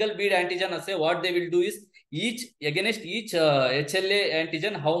in single bead antigen assay, what they will do is against each HLA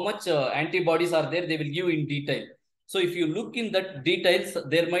antigen, how much antibodies are there, they will give in detail. So if you look in that details,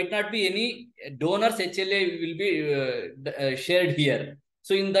 there might not be any donors HLA will be shared here.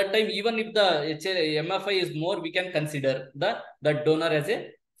 So in that time, even if the HLA, MFI is more, we can consider that donor as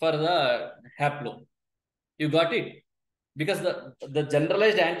for the haplo. You got it? Because the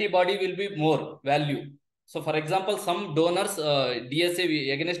generalized antibody will be more value. So for example, some donors,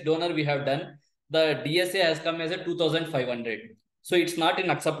 DSA against donor we have done, the DSA has come as a 2500. So it's not in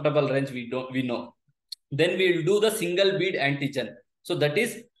acceptable range, we know. Then we will do the single bead antigen. So that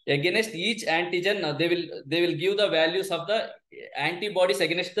is against each antigen, they will give the values of the antibodies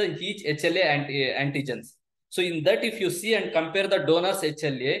against each HLA antigens. So in that, if you see and compare the donors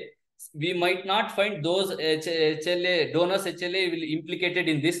HLA, we might not find those HLA donors HLA will implicated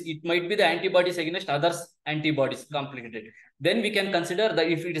in this. It might be the antibodies against others antibodies complicated. Then we can consider that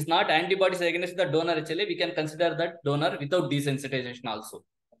if it is not antibodies against the donor HLA, we can consider that donor without desensitization also.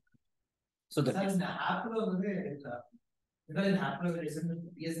 So that is.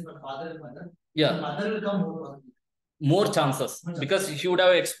 Yeah. Mother will come more chances because she would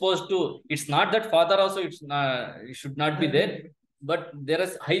have exposed to. It's not that father also it should not be there, but there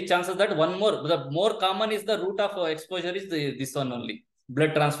is high chances that one more. The more common is the route of exposure is this one only,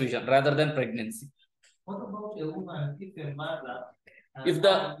 blood transfusion rather than pregnancy. What about a woman if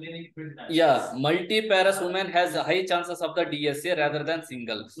the multi-paras woman has high chances of the DSA rather than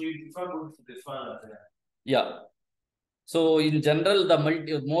single. So you prefer yeah. So in general, the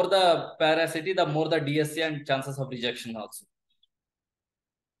more the parasity, the more the DSA and chances of rejection also.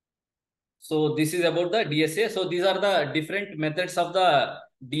 So this is about the DSA. So these are the different methods of the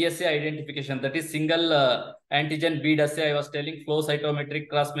DSA identification. That is single antigen bead assay. I was telling flow cytometric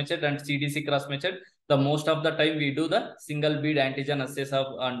cross method and CDC cross method. The most of the time we do the single bead antigen assays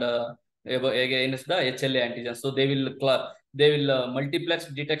of and against the HLA antigen. So they will multiplex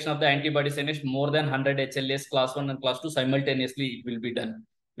detection of the antibodies against more than 100 HLAs class 1 and class 2 simultaneously it will be done.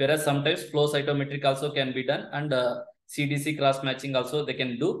 Whereas sometimes flow cytometric also can be done and CDC cross matching also they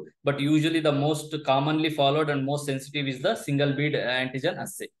can do, but usually the most commonly followed and most sensitive is the single bead antigen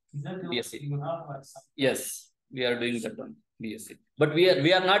assay. DSA. Yes, we are doing that one DSA, but we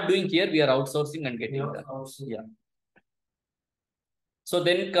are not doing here. We are outsourcing and getting that. Yeah. So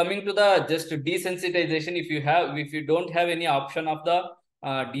then coming to the just desensitization, if you don't have any option of the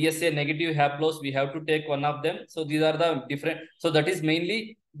DSA negative haplos, we have to take one of them. So these are the different. So that is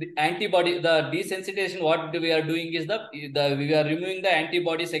mainly the antibody. The desensitization. What we are doing is we are removing the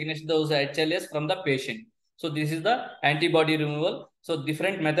antibodies against those HLAs from the patient. So this is the antibody removal. So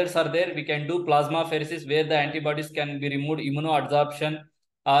different methods are there. We can do plasmapheresis where the antibodies can be removed, immunoadsorption,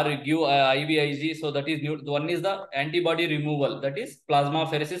 or give IVIG. So that is one is the antibody removal, that is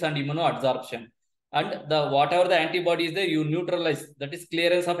plasmapheresis and immunoadsorption. And the whatever the antibody is there, you neutralize, that is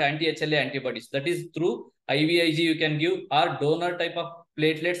clearance of anti-HLA antibodies. That is through IVIG you can give, or donor type of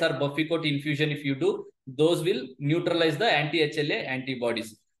platelets or buffycoat infusion. If you do, those will neutralize the anti-HLA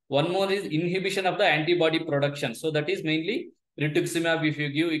antibodies. One more is inhibition of the antibody production. So that is mainly rituximab. If you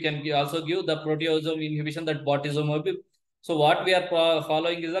give, you can also give the proteasome inhibition, that bortezomib. So what we are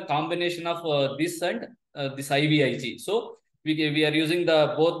following is a combination of this and this IVIG. So we are using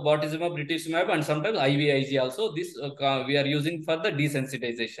the both bortezomib, rituximab, and sometimes IVIG also. This we are using for the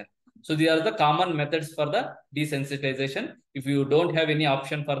desensitization. So these are the common methods for the desensitization. If you don't have any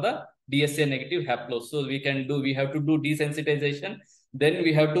option for the DSA negative haplos, so we have to do desensitization. Then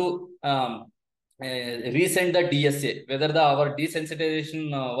we have to resend the DSA, whether our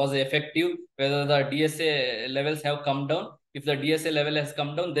desensitization was effective, whether the DSA levels have come down. If the DSA level has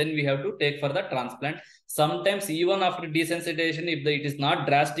come down, then we have to take for the transplant. Sometimes even after desensitization, if it is not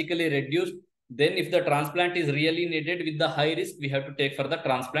drastically reduced, then if the transplant is really needed with the high risk, we have to take for the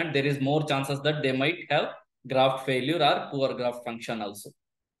transplant. There is more chances that they might have graft failure or poor graft function also.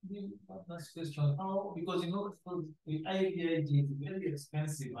 Next question. How, because the IVIG is very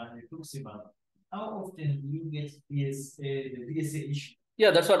expensive and it looks about. How often do you get the DSA issue?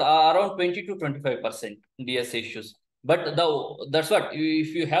 Yeah, that's what, around 20 to 25% DSA issues. But that's what,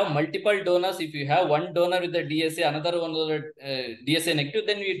 if you have multiple donors, if you have one donor with the DSA, another one with DSA negative,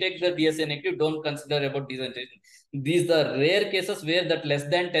 then you take the DSA negative, don't consider about desensitization. These are rare cases where that less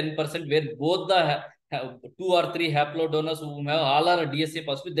than 10%, where both the have 2 or 3 haplo donors who have all are DSA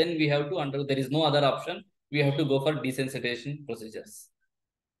positive, then we have to, there is no other option. We have to go for desensitization procedures.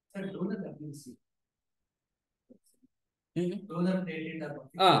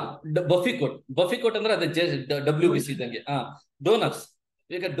 Buffy coat ಅಂದ್ರೆ ಅದು WBC ಇದ್ದಂಗೆ donors.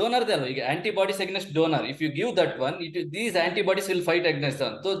 ಈಗ donor ಈಗ antibodies against donor. If you give that one, these antibodies will fight against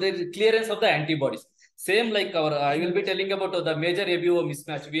them. So there is clearance of the antibodies. Same like I will be telling about the major ABO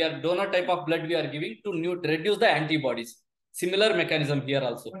mismatch. We are donor type of blood we are giving to reduce the antibodies. Similar mechanism here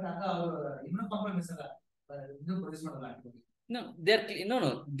also. No,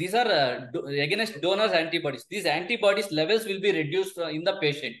 these are against donors antibodies. These antibodies levels will be reduced in the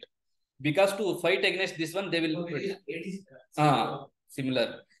patient, because to fight against this one, they will similar.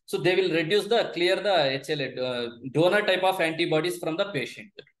 So they will reduce clear the HLA donor type of antibodies from the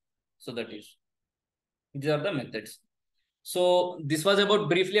patient. So these are the methods. So this was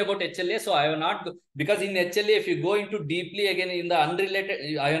briefly about HLA. So I have not, because in HLA, if you go into deeply again in the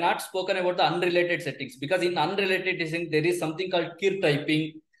unrelated, I have not spoken about the unrelated settings, because in unrelated setting, there is something called KIR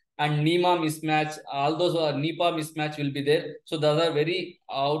typing and NEMA mismatch. All those NEPA mismatch will be there. So those are very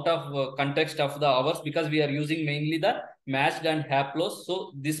out of context of the ours, because we are using mainly the matched and haplos.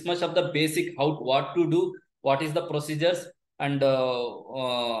 So this much of the basic, what to do, what is the procedures, and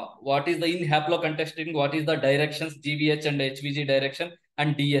what is the in haplo contexting, what is the directions, GVH and HVG direction,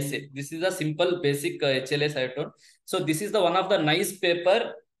 and DSA. This is a simple basic HLA cytone. So this is the one of the nice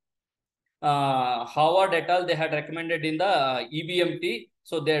paper, Howard et al. They had recommended in the EBMT.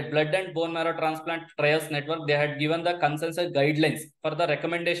 So their blood and bone marrow transplant trials network, they had given the consensus guidelines for the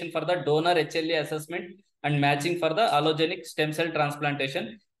recommendation for the donor HLA assessment and matching for the allogenic stem cell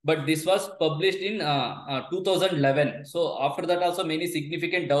transplantation. But this was published in 2011. So after that also many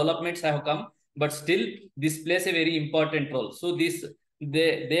significant developments have come, but still this plays a very important role. So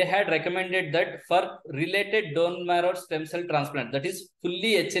they had recommended that for related bone marrow stem cell transplant, that is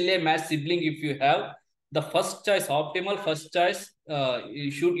fully HLA matched sibling, if you have the first choice, optimal first choice,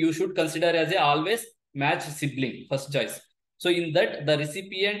 you should consider as a always matched sibling first choice. So in that, the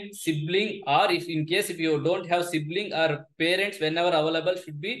recipient sibling, or if in case if you don't have sibling or parents, whenever available,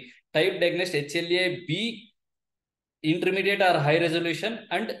 should be type diagnosed HLA B intermediate or high resolution,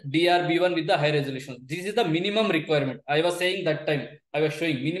 and DRB1 with the high resolution. This is the minimum requirement. I was saying that time, I was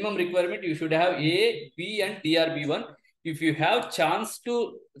showing minimum requirement, you should have A, B and DRB1. If you have chance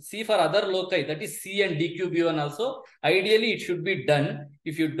to see for other loci, that is C and DQB1 also, ideally it should be done.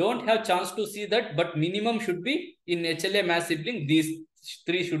 If you don't have chance to see that, but minimum should be in HLA mass sibling, these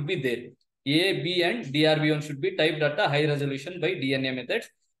 3 should be there. A, B and DRB1 should be typed at a high resolution by DNA methods.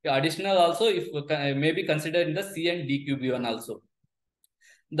 Additional also, if maybe consider in the C and DQB1 also.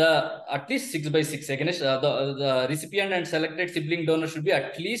 The at least 6x6 against the recipient and selected sibling donor should be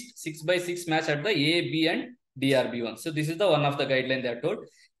at least 6x6 match at the A, B and DRB1. So this is the one of the guideline they are told.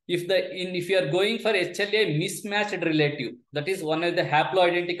 If you are going for HLA mismatched relative, that is one of the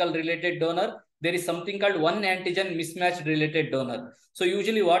haploidentical related donor, there is something called one antigen mismatched related donor. So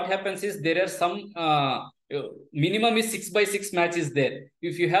usually what happens is there are some minimum is 6x6 match is there.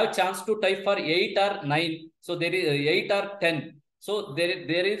 If you have chance to type for 8 or 9, so there is 8 or 10. So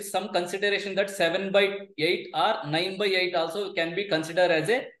there is some consideration that 7x8 or 9x8 also can be considered as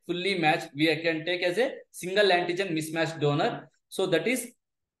a fully matched. We can take as a single antigen mismatched donor. So that is,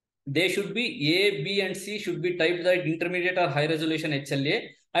 they should be A, B and C should be typed that intermediate or high resolution HLA,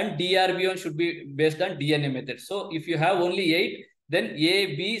 and DRB1 should be based on DNA method. So if you have only 8, then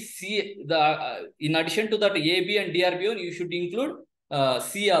A, B, C, in addition to that A, B and DRB1, you should include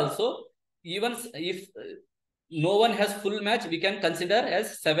C also. Even if no one has full match, we can consider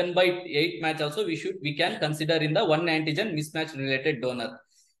as 7x8 match also, we can consider in the one antigen mismatch related donor.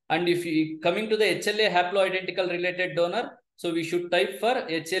 And if you coming to the HLA haploidentical related donor, so we should type for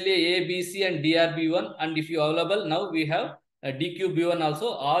HLA A, B, C, and DRB1. And if you available, now we have DQB1 also.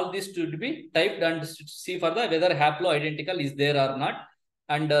 All this should be typed and see for the whether haploidentical is there or not.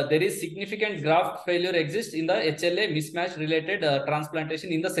 And there is significant graft failure exists in the HLA mismatch related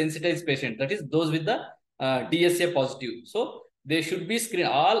transplantation in the sensitized patient. That is those with the DSA positive. So they should be screened.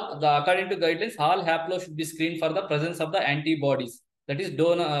 According to guidelines, all haplo should be screened for the presence of the antibodies. That is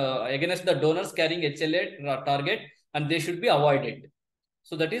donor against the donors carrying HLA target, and they should be avoided.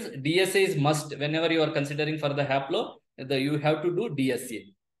 So that is DSA is must whenever you are considering for the haplo. You have to do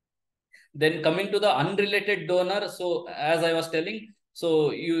DSA. Then coming to the unrelated donor. So as I was telling,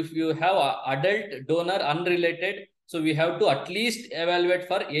 so if you have a adult donor unrelated, so we have to at least evaluate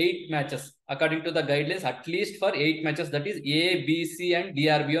for 8 matches. According to the guidelines, at least for 8 matches. That is A, B, C, and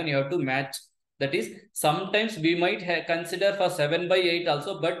DRB1 you have to match. That is sometimes we might consider for 7/8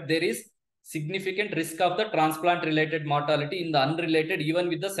 also, but there is significant risk of the transplant related mortality in the unrelated even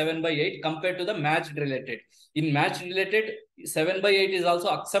with the 7/8 compared to the matched related. In matched related, 7/8 is also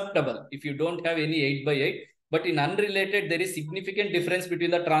acceptable if you don't have any 8/8. But in unrelated, there is significant difference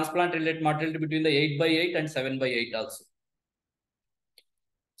between the transplant related mortality between the 8/8 and 7/8 also.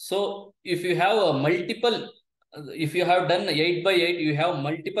 So if you have a multiple, if you have done 8/8, you have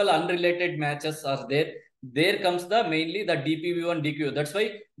multiple unrelated matches are there. There comes the mainly the DPV1, DQ. That's why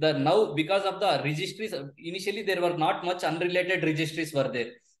the now because of the registries, initially there were not much unrelated registries were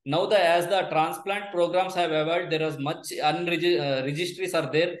there. Now as the transplant programs have evolved, there is much registries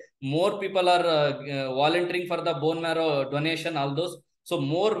are there. More people are volunteering for the bone marrow donation, all those. So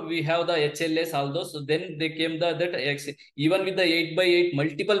more we have the HLAs, all those. So then they came that even with the 8/8,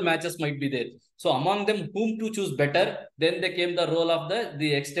 multiple matches might be there. So among them, whom to choose better? Then they came the role of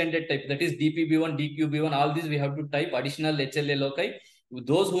the extended type. That is DPB1, DQB1. All these we have to type additional HLA loci.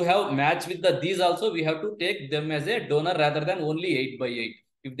 Those who have match with these also, we have to take them as a donor rather than only 8/8.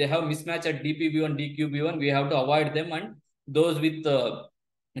 If they have mismatch at DPB1, DQB1, we have to avoid them, and those with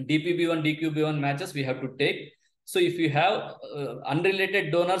DPB1, DQB1 matches we have to take. So if you have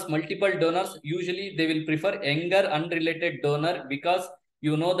unrelated donors, multiple donors, usually they will prefer younger unrelated donor because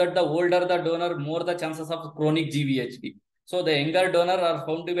you know that the older the donor, more the chances of chronic GVHD. So the younger donor are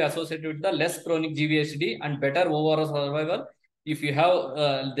found to be associated with the less chronic GVHD and better overall survival. If you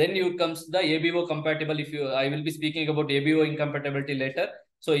have, then you comes the ABO compatible. I will be speaking about ABO incompatibility later.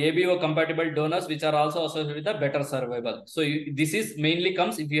 So ABO compatible donors, which are also associated with the better survival. So this is mainly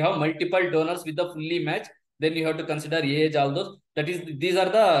comes if you have multiple donors with the fully match, then you have to consider age, all those. That is, these are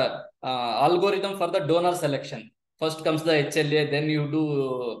the algorithm for the donor selection. First comes the HLA, then you do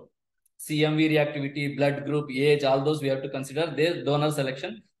CMV reactivity, blood group, age, all those we have to consider. Their donor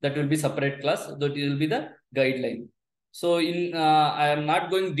selection, that will be separate class. That will be the guideline. So I am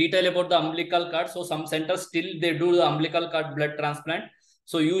not going detail about the umbilical cord. So some centers still they do the umbilical cord blood transplant.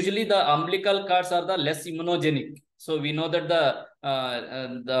 So usually the umbilical cords are the less immunogenic. So we know that the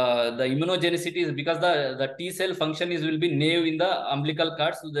immunogenicity is because the T cell function will be naive in the umbilical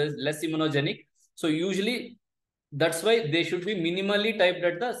cord. So there is less immunogenic. So usually that's why they should be minimally typed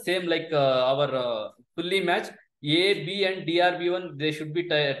at the same like our fully matched A, B, and DRB1. They should be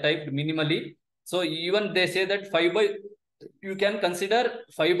typed minimally. So even they say that you can consider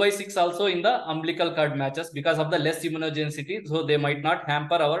 5/6 also in the umbilical cord matches because of the less immunogenicity. So they might not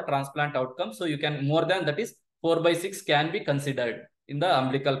hamper our transplant outcome. So you can more than that is 4/6 can be considered in the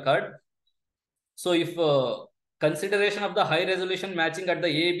umbilical cord. So if consideration of the high resolution matching at the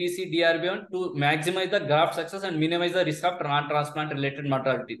A, B, C, DRB1 to maximize the graft success and minimize the risk of transplant related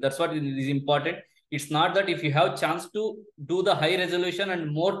mortality. That's what is important. It's not that if you have chance to do the high resolution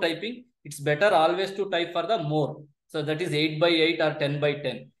and more typing, it's better always to type for the more. So that is 8/8 or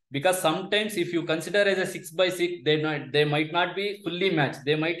 10/10. Because sometimes if you consider as a 6/6, they might not be fully matched.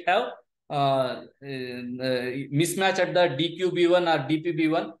 They might have mismatch at the DQB1 or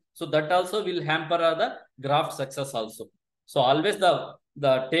DPB1. So that also will hamper the graft success also. So always the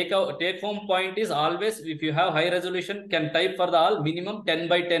take home point is always if you have high resolution can type for the all minimum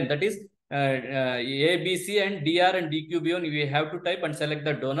 10/10. That is A, B, C, and DR and DQB1 we have to type and select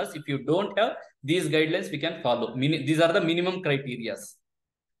the donors. If you don't have these guidelines, we can follow. These are the minimum criteria.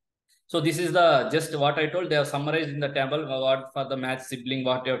 So this is the just what I told. They have summarized in the table what for the match sibling,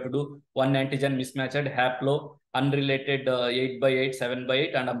 what you have to do. One antigen mismatched, haplo, unrelated 8/8,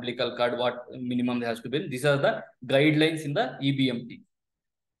 7/8, and umbilical cord, what minimum has to be. These are the guidelines in the EBMT.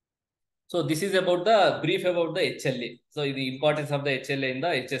 So this is about the brief about the HLA. So the importance of the HLA in the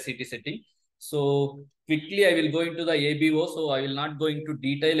HSCT setting. So quickly I will go into the ABO. So I will not go into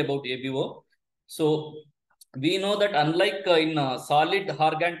detail about ABO. So we know that unlike in solid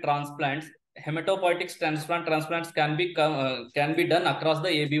organ transplants, hematopoietic transplants can be done across the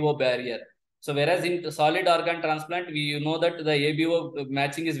ABO barrier. So whereas in solid organ transplant, we know that the ABO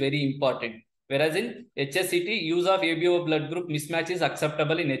matching is very important. Whereas in HSCT, use of ABO blood group mismatch is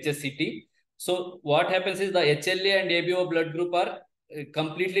acceptable in HSCT. So what happens is the HLA and ABO blood group are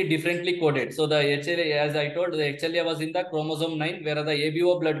completely differently coded. So the HLA, as I told, the HLA was in the chromosome 9, whereas the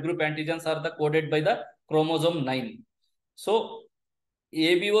ABO blood group antigens are coded by the chromosome 9. So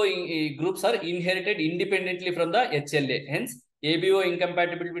ABO groups are inherited independently from the HLA. Hence, ABO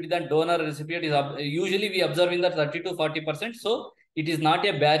incompatibility with the donor recipient is usually we observe in the 30 to 40%. So it is not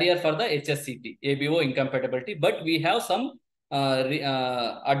a barrier for the HSCT, ABO incompatibility, but we have some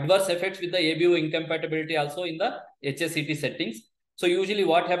adverse effects with the ABO incompatibility also in the HSCT settings. So usually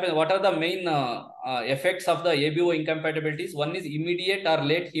what happens, what are the main effects of the ABO incompatibilities? One is immediate or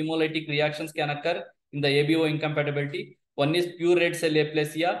late hemolytic reactions can occur in the ABO incompatibility. One is pure red cell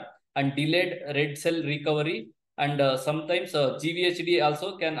aplasia and delayed red cell recovery. And sometimes GVHD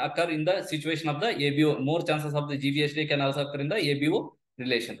also can occur in the situation of the ABO. More chances of the GVHD can also occur in the ABO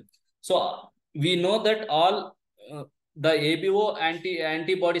relation. So we know that all the ABO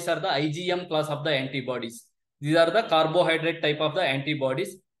antibodies are the IgM class of the antibodies. These are the carbohydrate type of the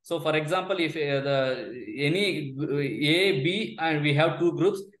antibodies. So for example, if any A, B, and we have two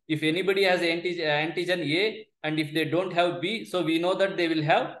groups, if anybody has antigen A and if they don't have B, so we know that they will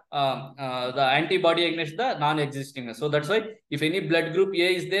have the antibody against the non-existing. So that's why if any blood group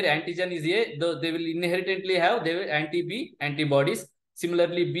A is there, antigen is A, they will inherently have anti-B antibodies.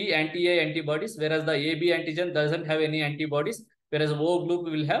 Similarly, B anti-A antibodies, whereas the AB antigen doesn't have any antibodies, whereas O group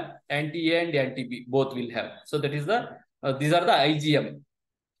will have anti-A and anti-B, both will have. So that is the, these are the IgM.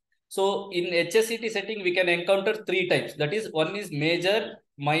 So in HSCT setting, we can encounter three types. That is, one is major,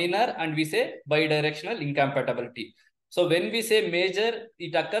 minor, and we say bidirectional incompatibility. So when we say major,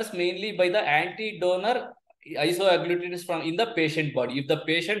 it occurs mainly by the anti-donor isoagglutinates from in the patient body. If the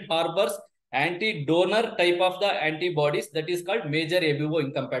patient harbors anti-donor type of the antibodies, that is called major ABO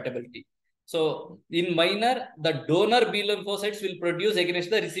incompatibility. So in minor, the donor B lymphocytes will produce against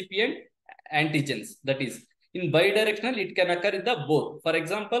the recipient antigens. That is, in bidirectional, it can occur in the both. For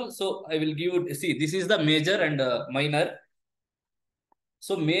example, so I will give you, see, this is the major and minor.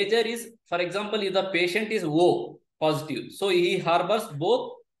 So major is, for example, if the patient is O positive, so he harbors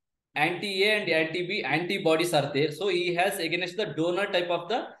both anti-A and anti-B antibodies are there. So he has against the donor type of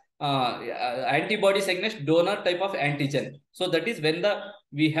the antibodies against donor type of antigen. So that is when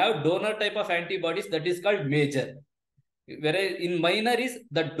we have donor type of antibodies, that is called major. Whereas in minor is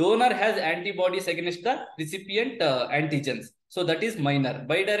the donor has antibodies against the recipient antigens. So that is minor.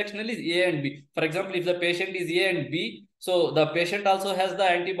 Bidirectional is A and B. For example, if the patient is A and B, so the patient also has the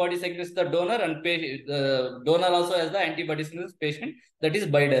antibodies against the donor and the donor also has the antibodies against the patient. That is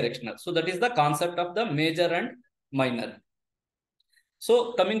bidirectional. So that is the concept of the major and minor.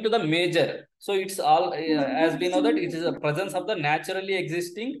 So coming to the major, so it's all, as we know that it is a presence of the naturally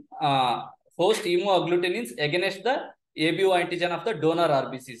existing host hemoagglutinins against the ABO antigen of the donor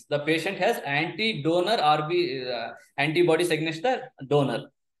RBCs. The patient has anti-donor antibodies against the donor.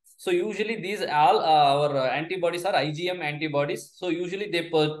 So usually these all our antibodies are IgM antibodies. So usually they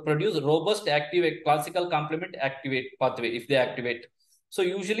produce robust activate classical complement activate pathway if they activate. So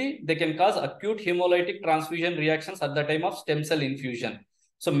usually they can cause acute hemolytic transfusion reactions at the time of stem cell infusion.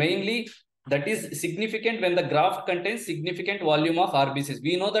 So mainly that is significant when the graft contains significant volume of RBCs.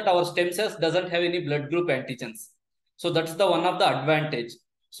 We know that our stem cells doesn't have any blood group antigens. So that's the one of the advantage.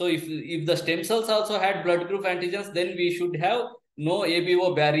 So if the stem cells also had blood group antigens, then we should have no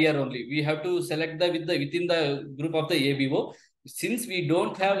ABO barrier only. We have to select within the group of the ABO. Since we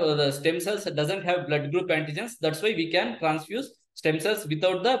don't have the stem cells doesn't have blood group antigens, that's why we can transfuse stem cells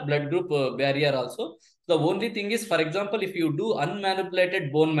without the blood group barrier also. The only thing is, for example, if you do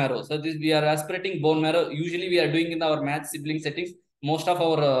unmanipulated bone marrow, so this we are aspirating bone marrow, usually we are doing in our match sibling settings, most of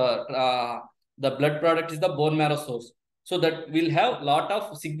our the blood product is the bone marrow source. So that will have lot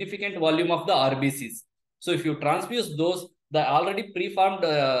of significant volume of the RBCs. So if you transfuse those, the already preformed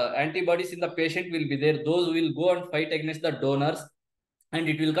antibodies in the patient will be there. Those will go and fight against the donors and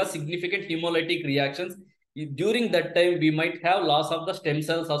it will cause significant hemolytic reactions. During that time, we might have loss of the stem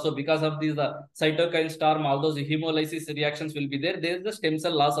cells also because of these cytokine storm, all those hemolysis reactions will be there. There is the stem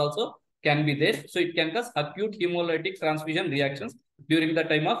cell loss also can be there. So it can cause acute hemolytic transfusion reactions during the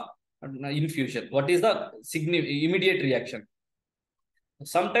time of infusion. What is the immediate reaction?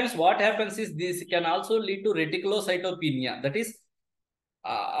 Sometimes what happens is this can also lead to reticulocytopenia. That is,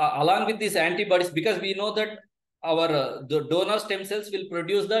 along with these antibodies, because we know that the donor stem cells will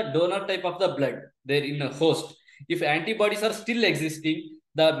produce the donor type of the blood there in a host. If antibodies are still existing,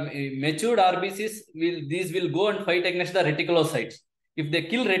 the matured RBCs will go and fight against the reticulocytes. If they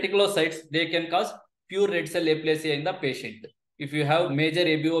kill reticulocytes, they can cause pure red cell aplasia in the patient. If you have major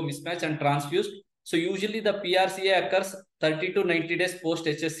ABO mismatch and transfused, so usually the PRCA occurs 30 to 90 days post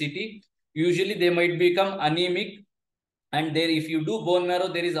HSCT. Usually they might become anemic, and there, if you do bone marrow,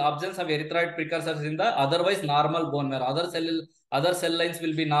 there is absence of erythroid precursors in the otherwise normal bone marrow. Other cell lines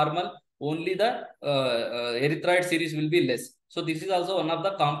will be normal. Only the erythroid series will be less. So this is also one of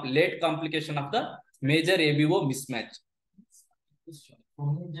the late complication of the major ABO mismatch.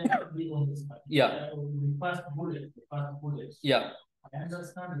 Yeah. The first bullet. Yeah. I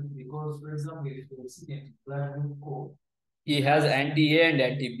understand it because, for example, if the recipient blood group O, he has anti-A and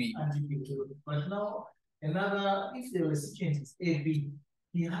anti-B. But now, if the recipient is AB,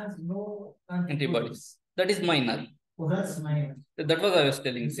 he has no antibodies. That is minor. Oh, that's minor. That was I was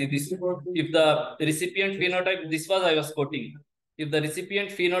telling. See, this, if the recipient phenotype, this was I was quoting. If the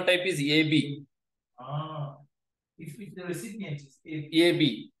recipient phenotype is AB. If the recipient is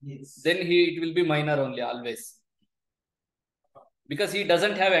AB, yes, then it will be minor only always. Because he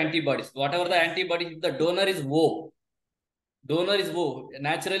doesn't have antibodies. Whatever the antibodies, if the donor is O,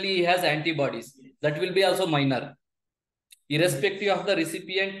 naturally he has antibodies. That will be also minor. Irrespective of the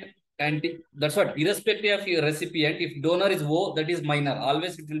recipient, that's what, irrespective of your recipient, if donor is O, that is minor.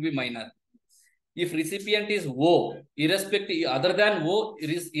 Always it will be minor. If recipient is O, irrespective, other than O,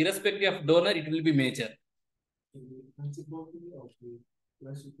 irrespective of donor, it will be major.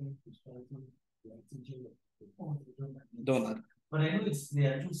 Donor. But I know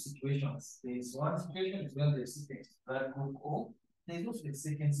there are two situations. There is one situation is when the recipient is blood group O. There is also the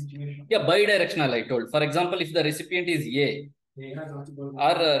second situation. Yeah, bidirectional I told. For example, if the recipient is A,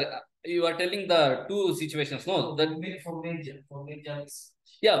 or you are telling the two situations. No, that for major.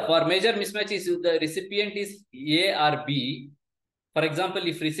 Yeah, for major mismatch is the recipient is A or B. For example,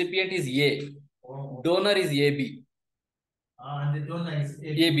 if recipient is A, donor is AB. And the donor is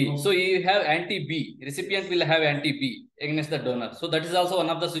AB. So you have anti-B. Recipient will have anti-B against the donor. So that is also one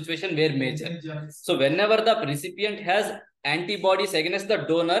of the situation where major. So whenever the recipient has antibodies against the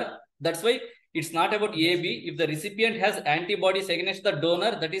donor, that's why it's not about AB. If the recipient has antibodies against the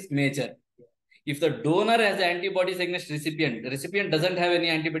donor, that is major. If the donor has antibodies against recipient, the recipient doesn't have any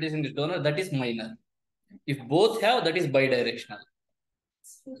antibodies against donor, that is minor. If both have, that is bidirectional.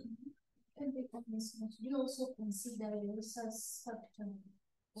 Do you also consider resource factor?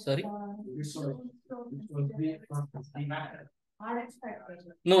 Sorry? RH factor.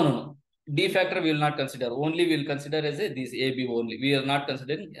 No. D factor we will not consider. Only we will consider as this AB only. We are not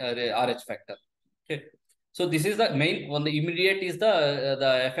considering RH factor. Okay. So this is the main one. The immediate is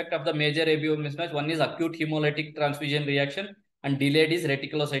the effect of the major ABO mismatch. One is acute hemolytic transfusion reaction, and delayed is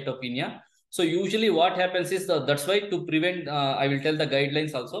reticulocytopenia. So usually what happens is that's why to prevent. I will tell the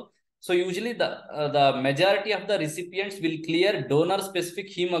guidelines also. So usually the majority of the recipients will clear donor specific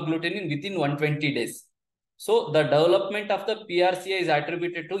hemagglutinin within 120 days. So the development of the PRCA is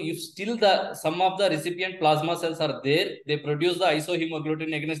attributed to if still some of the recipient plasma cells are there, they produce the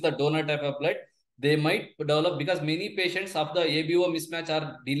isohemagglutinin against the donor type of blood. They might develop, because many patients of the ABO mismatch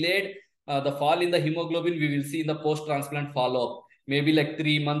are delayed. The fall in the hemoglobin we will see in the post-transplant follow-up, maybe like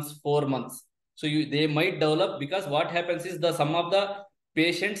 3 months, 4 months. So they might develop, because what happens is some of the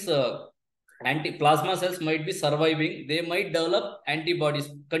patients anti-plasma cells might be surviving. They might develop antibodies,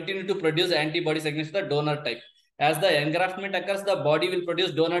 continue to produce antibodies against the donor type. As the engraftment occurs, the body will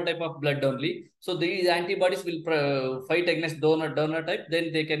produce donor type of blood only. So these antibodies will fight against donor type.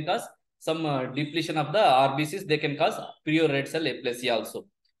 Then they can cause some depletion of the RBCs. They can cause pure red cell aplasia also.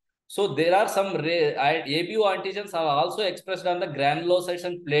 So there are some ABO antigens are also expressed on the granulocytes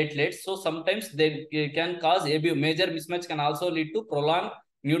and platelets. So sometimes they can cause ABO. Major mismatch can also lead to prolonged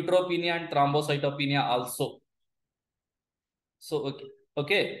neutropenia and thrombocytopenia also. So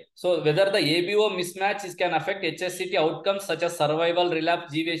okay. So whether the ABO mismatch can affect HSCT outcomes such as survival,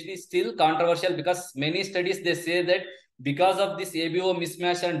 relapse, GVHD is still controversial, because many studies they say that because of this ABO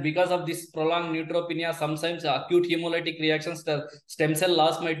mismatch and because of this prolonged neutropenia, sometimes acute hemolytic reactions, stem cell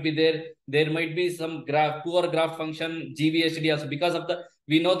loss might be there. There might be some poor graft function, GVHD also, because of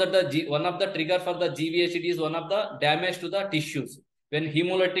we know that one of the trigger for the GVHD is one of the damage to the tissues. When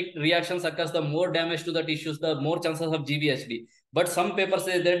hemolytic reactions occurs, the more damage to the tissues, the more chances of GVHD. But some papers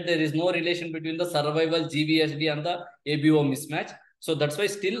say that there is no relation between the survival GVHD and the ABO mismatch. So that's why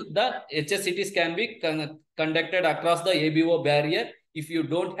still the HSCTs can be conducted across the ABO barrier if you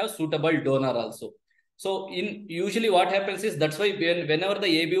don't have suitable donor also. So usually what happens is, that's why whenever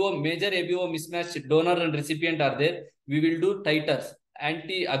the ABO, major ABO mismatch donor and recipient are there, we will do titers,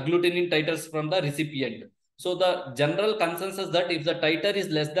 anti-agglutinin titers from the recipient. So the general consensus that if the titer is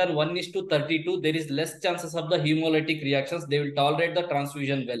less than 1:32, there is less chances of the hemolytic reactions. They will tolerate the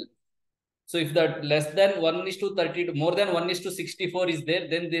transfusion well. So if that less than 1:32, more than 1:64 is there,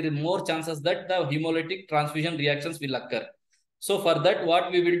 then there is more chances that the hemolytic transfusion reactions will occur. So for that, what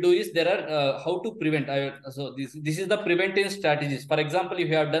we will do is, there are how to prevent. So this is the preventive strategies. For example, if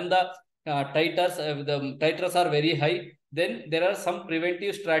you have done the titers, the titers are very high, then there are some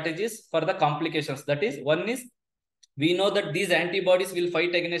preventive strategies for the complications. That is, one is, we know that these antibodies will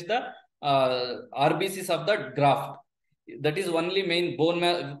fight against the RBCs of the graft. That is only main bone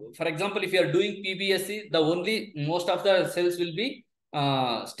marrow. For example, if you are doing PBSC, the only most of the cells will be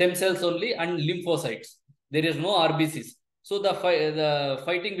stem cells only and lymphocytes. There is no RBCs. So the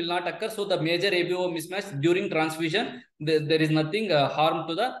fighting will not occur. So the major ABO mismatch during transfusion, there is nothing harm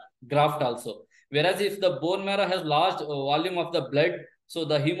to the graft also. Whereas if the bone marrow has large volume of the blood, so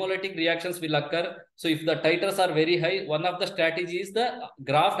the hemolytic reactions will occur. So if the titers are very high, one of the strategies is the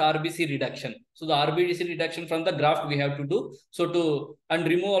graft RBC reduction. So the RBC reduction from the graft we have to do. So and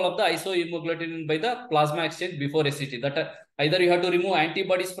removal of the isohemagglutinin by the plasma exchange before SCT. That either you have to remove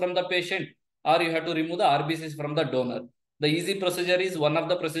antibodies from the patient, or you have to remove the RBCs from the donor. The easy procedure is, one of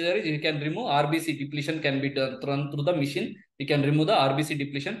the procedure is, you can remove RBC depletion, can be done through the machine. You can remove the RBC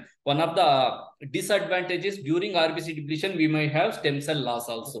depletion. One of the disadvantages during RBC depletion, we may have stem cell loss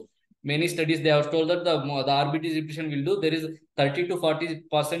also. Many studies, they have told that the RBC depletion will do, there is 30 to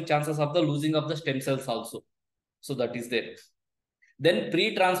 40% chances of the losing of the stem cells also. So that is there. Then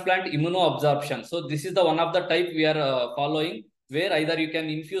pre-transplant immunoabsorption. So this is the one of the type we are following, where either you can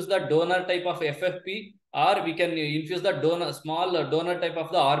infuse the donor type of FFP, or we can infuse the small donor type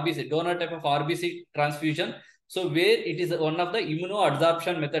of the RBC transfusion. So where it is one of the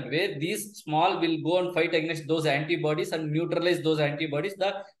immunoadsorption method, where these small will go and fight against those antibodies and neutralize those antibodies.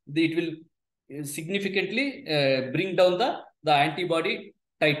 It will significantly bring down the antibody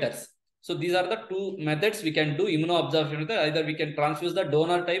titers. So these are the two methods we can do immunoabsorption method. Either we can transfuse the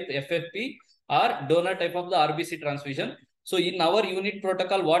donor type FFP or donor type of the RBC transfusion. So in our unit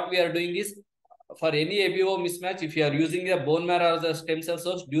protocol, what we are doing is, for any ABO mismatch, if you are using the bone marrow as a stem cell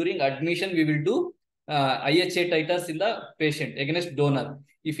source, during admission, we will do IHA titers in the patient against donor.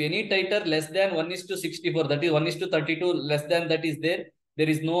 If any titer less than 1:64, that is 1:32, less than that is there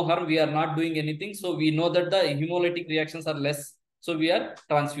is no harm. We are not doing anything. So we know that the hemolytic reactions are less. So we are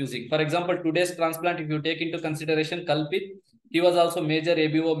transfusing. For example, today's transplant, if you take into consideration Kalpit, he was also major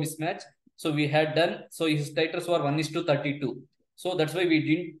ABO mismatch. So we had done, so his titers were 1:32. So that's why we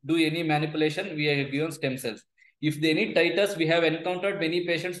didn't do any manipulation. We have given stem cells. If they need titers, we have encountered many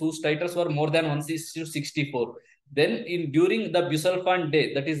patients whose titers were more than 1:64. Then during the busulfan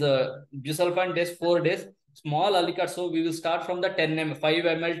day, that is busulfan days, 4 days, small alicard. So we will start from the 10 ml, 5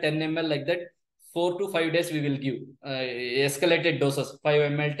 ml, 10 ml, like that. 4 to 5 days we will give escalated doses, 5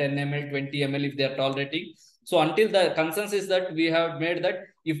 ml, 10 ml, 20 ml if they are tolerating. So until the consensus that we have made that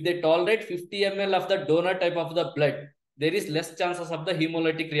if they tolerate 50 ml of the donor type of the blood, there is less chances of the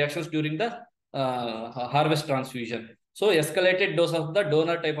hemolytic reactions during the harvest transfusion. So escalated dose of the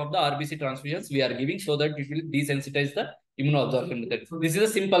donor type of the RBC transfusions we are giving, so that it will desensitize the immunoabsorption method. So this is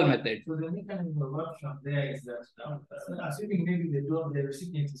a simple method. So the mechanism of action there is that assuming maybe the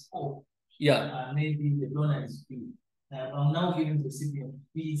recipient is O, yeah, maybe the donor is B. I'm now giving the recipient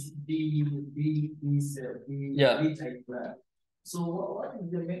B type blood. So what is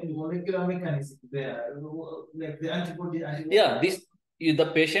the molecular mechanism there? Like the antibody? Yeah, the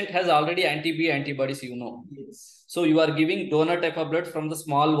patient has already anti-B antibodies, Yes. So you are giving donor type of blood from the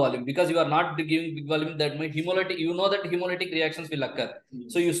small volume, because you are not giving big volume. That hemolytic, that hemolytic reactions will occur.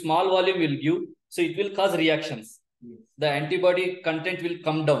 Yes. So you small volume will give, so it will cause reactions. Yes. The antibody content will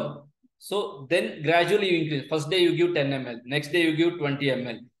come down. So then gradually you increase. First day you give 10 ml, next day you give 20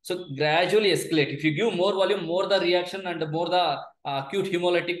 ml. So gradually escalate. If you give more volume, more the reaction and more the acute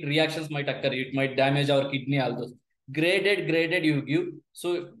hemolytic reactions might occur. It might damage our kidney, all those. Graded you give.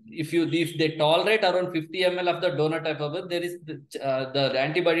 So if they tolerate around 50 ml of the donor type of blood, there is the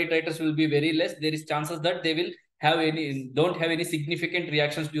antibody titers will be very less. There is chances that they will don't have any significant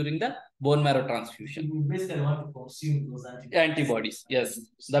reactions during the bone marrow transfusion. You basically want to consume those antibodies. Yes,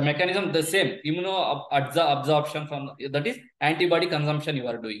 the mechanism the same. Immunoabsorption from, that is antibody consumption you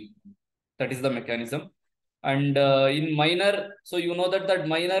are doing. That is the mechanism. And in minor, so that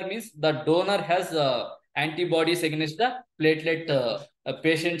minor means the donor has antibodies against the platelet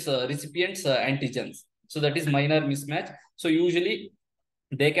patient's recipient's antigens. So that is minor mismatch. So usually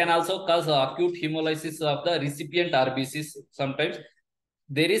They can also cause acute hemolysis of the recipient RBCs. Sometimes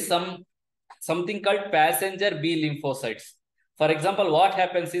there is something called passenger B lymphocytes. For example, what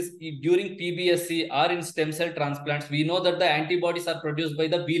happens is during PBSC or in stem cell transplants, we know that the antibodies are produced by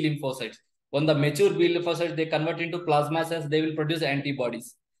the B lymphocytes. When the mature B lymphocytes, they convert into plasma cells, they will produce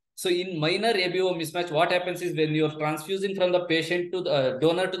antibodies. So in minor ABO mismatch, what happens is when you are transfusing from the patient to the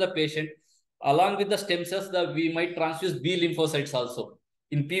donor to the patient, along with the stem cells, we might transfuse B lymphocytes also.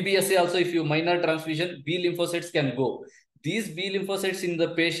 In PBSA also, if you minor transfusion, B lymphocytes can go. These B lymphocytes in the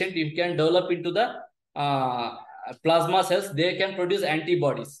patient, you can develop into the plasma cells, they can produce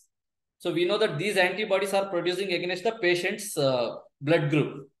antibodies. So we know that these antibodies are producing against the patient's blood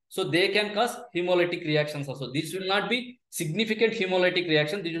group. So they can cause hemolytic reactions also. This will not be significant hemolytic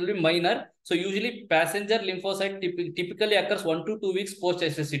reaction. This will be minor. So usually passenger lymphocyte typically occurs 1 to 2 weeks post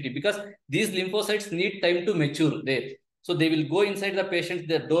SSCT because these lymphocytes need time to mature there. So they will go inside the patient.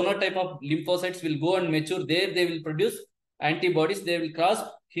 The donor type of lymphocytes will go and mature there. They will produce antibodies. They will cause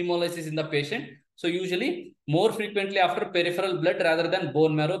hemolysis in the patient. So usually more frequently after peripheral blood rather than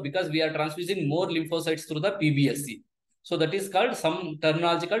bone marrow because we are transfusing more lymphocytes through the PBSC. So that is called some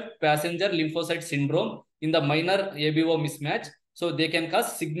terminology called passenger lymphocyte syndrome in the minor ABO mismatch. So they can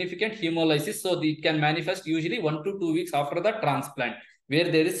cause significant hemolysis. So it can manifest usually 1 to 2 weeks after the transplant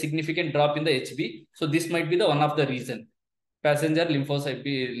where there is significant drop in the HB. So this might be the one of the reason. Passenger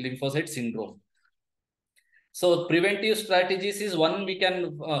lymphocyte syndrome. So preventive strategies is one we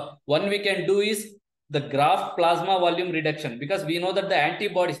can do is the graft plasma volume reduction because we know that the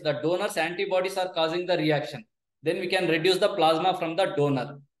antibodies, the donor's antibodies are causing the reaction. Then we can reduce the plasma from the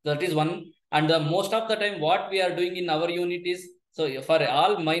donor. That is one. And the most of the time, what we are doing in our unit is so for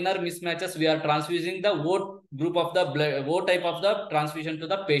all minor mismatches, we are transfusing the O group of the blood, O type of the transfusion to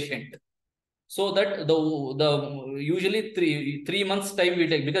the patient. So that the usually three months time we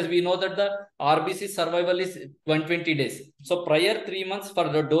take because we know that the RBC survival is 120 days. So prior 3 months for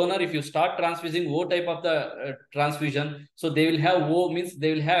the donor, if you start transfusing O type of the transfusion, so they will have O means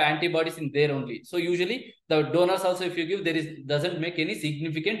they will have antibodies in there only. So usually the donors also, if you give, doesn't make any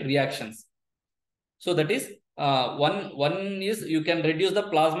significant reactions. So that is one is you can reduce the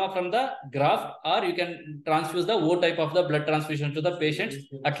plasma from the graft or you can transfuse the O type of the blood transfusion to the patients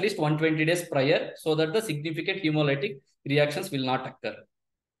at least 120 days prior so that the significant hemolytic reactions will not occur.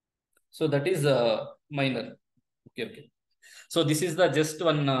 So that is minor. Okay. So this is the just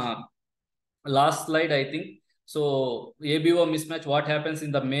one last slide, I think. So ABO mismatch, what happens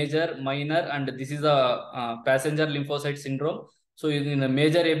in the major, minor, and this is a passenger lymphocyte syndrome. So in the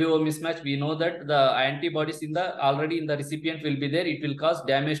major ABO mismatch, we know that the antibodies already in the recipient will be there. It will cause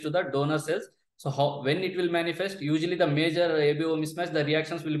damage to the donor cells. So when it will manifest, usually the major ABO mismatch, the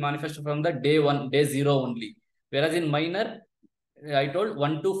reactions will manifest from the day 0 only. Whereas in minor, I told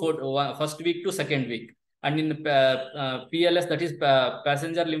 1 to 4, first week to second week. And in PLS, that is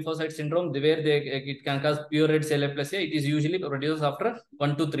passenger lymphocyte syndrome, where it can cause pure red cell aplasia. It is usually produced after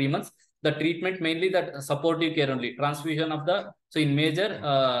 1 to 3 months. The treatment mainly that supportive care only, transfusion of the, so in major,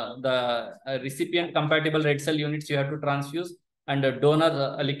 the recipient compatible red cell units you have to transfuse and donor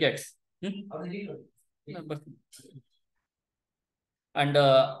aliquots. And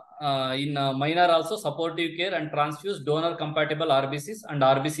in minor also supportive care and transfuse donor compatible RBCs and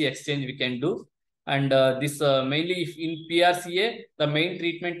RBC exchange we can do. And this mainly if in PRCA, the main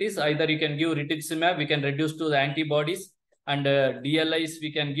treatment is either you can give rituximab, we can reduce to the antibodies, and DLIs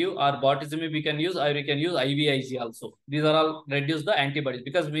we can give, or bortezomib we can use, or we can use IVIG also. These are all reduce the antibodies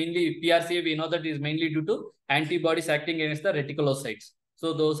because mainly PRCA we know that is mainly due to antibodies acting against the reticulocytes.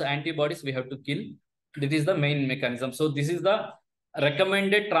 So those antibodies we have to kill. This is the main mechanism. So this is the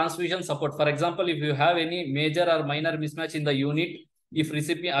recommended transfusion support. For example, if you have any major or minor mismatch in the unit, if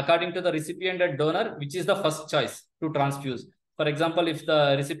recipient, according to the recipient and donor, which is the first choice to transfuse. For example, if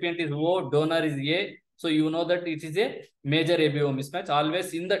the recipient is O, donor is A, so you know that it is a major ABO mismatch. Always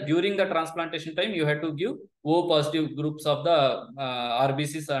during the transplantation time, you have to give O positive groups of the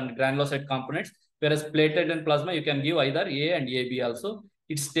RBCs and granulocyte components. Whereas platelet and plasma, you can give either A and AB also.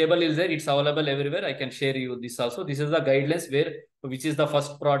 Its table is there, it's available everywhere. I can share you this also. This is the guidelines which is the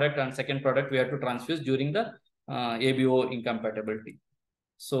first product and second product we have to transfuse during the ABO incompatibility.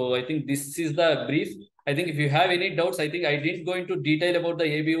 So I think this is the brief. I think if you have any doubts, I think I didn't go into detail about the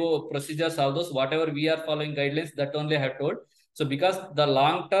ABO procedures, all those, whatever we are following guidelines, that only I have told. So because the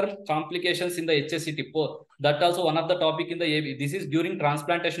long-term complications in the HSCT, that also one of the topic in the ABO, this is during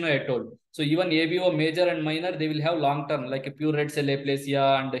transplantation I told. So even ABO major and minor, they will have long-term like a pure red cell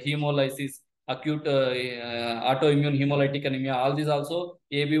aplasia and hemolysis. acute autoimmune hemolytic anemia, all these also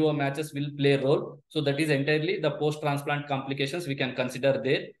ABO matches will play a role. So that is entirely the post-transplant complications we can consider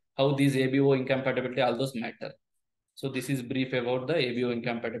there, how these ABO incompatibility, all those matter. So this is brief about the ABO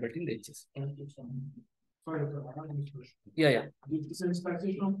incompatibility in the HS. Sorry, sir, I have a question. Yeah. The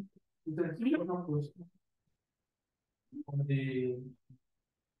desensitization is a important question on the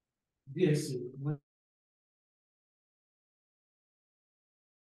DSC.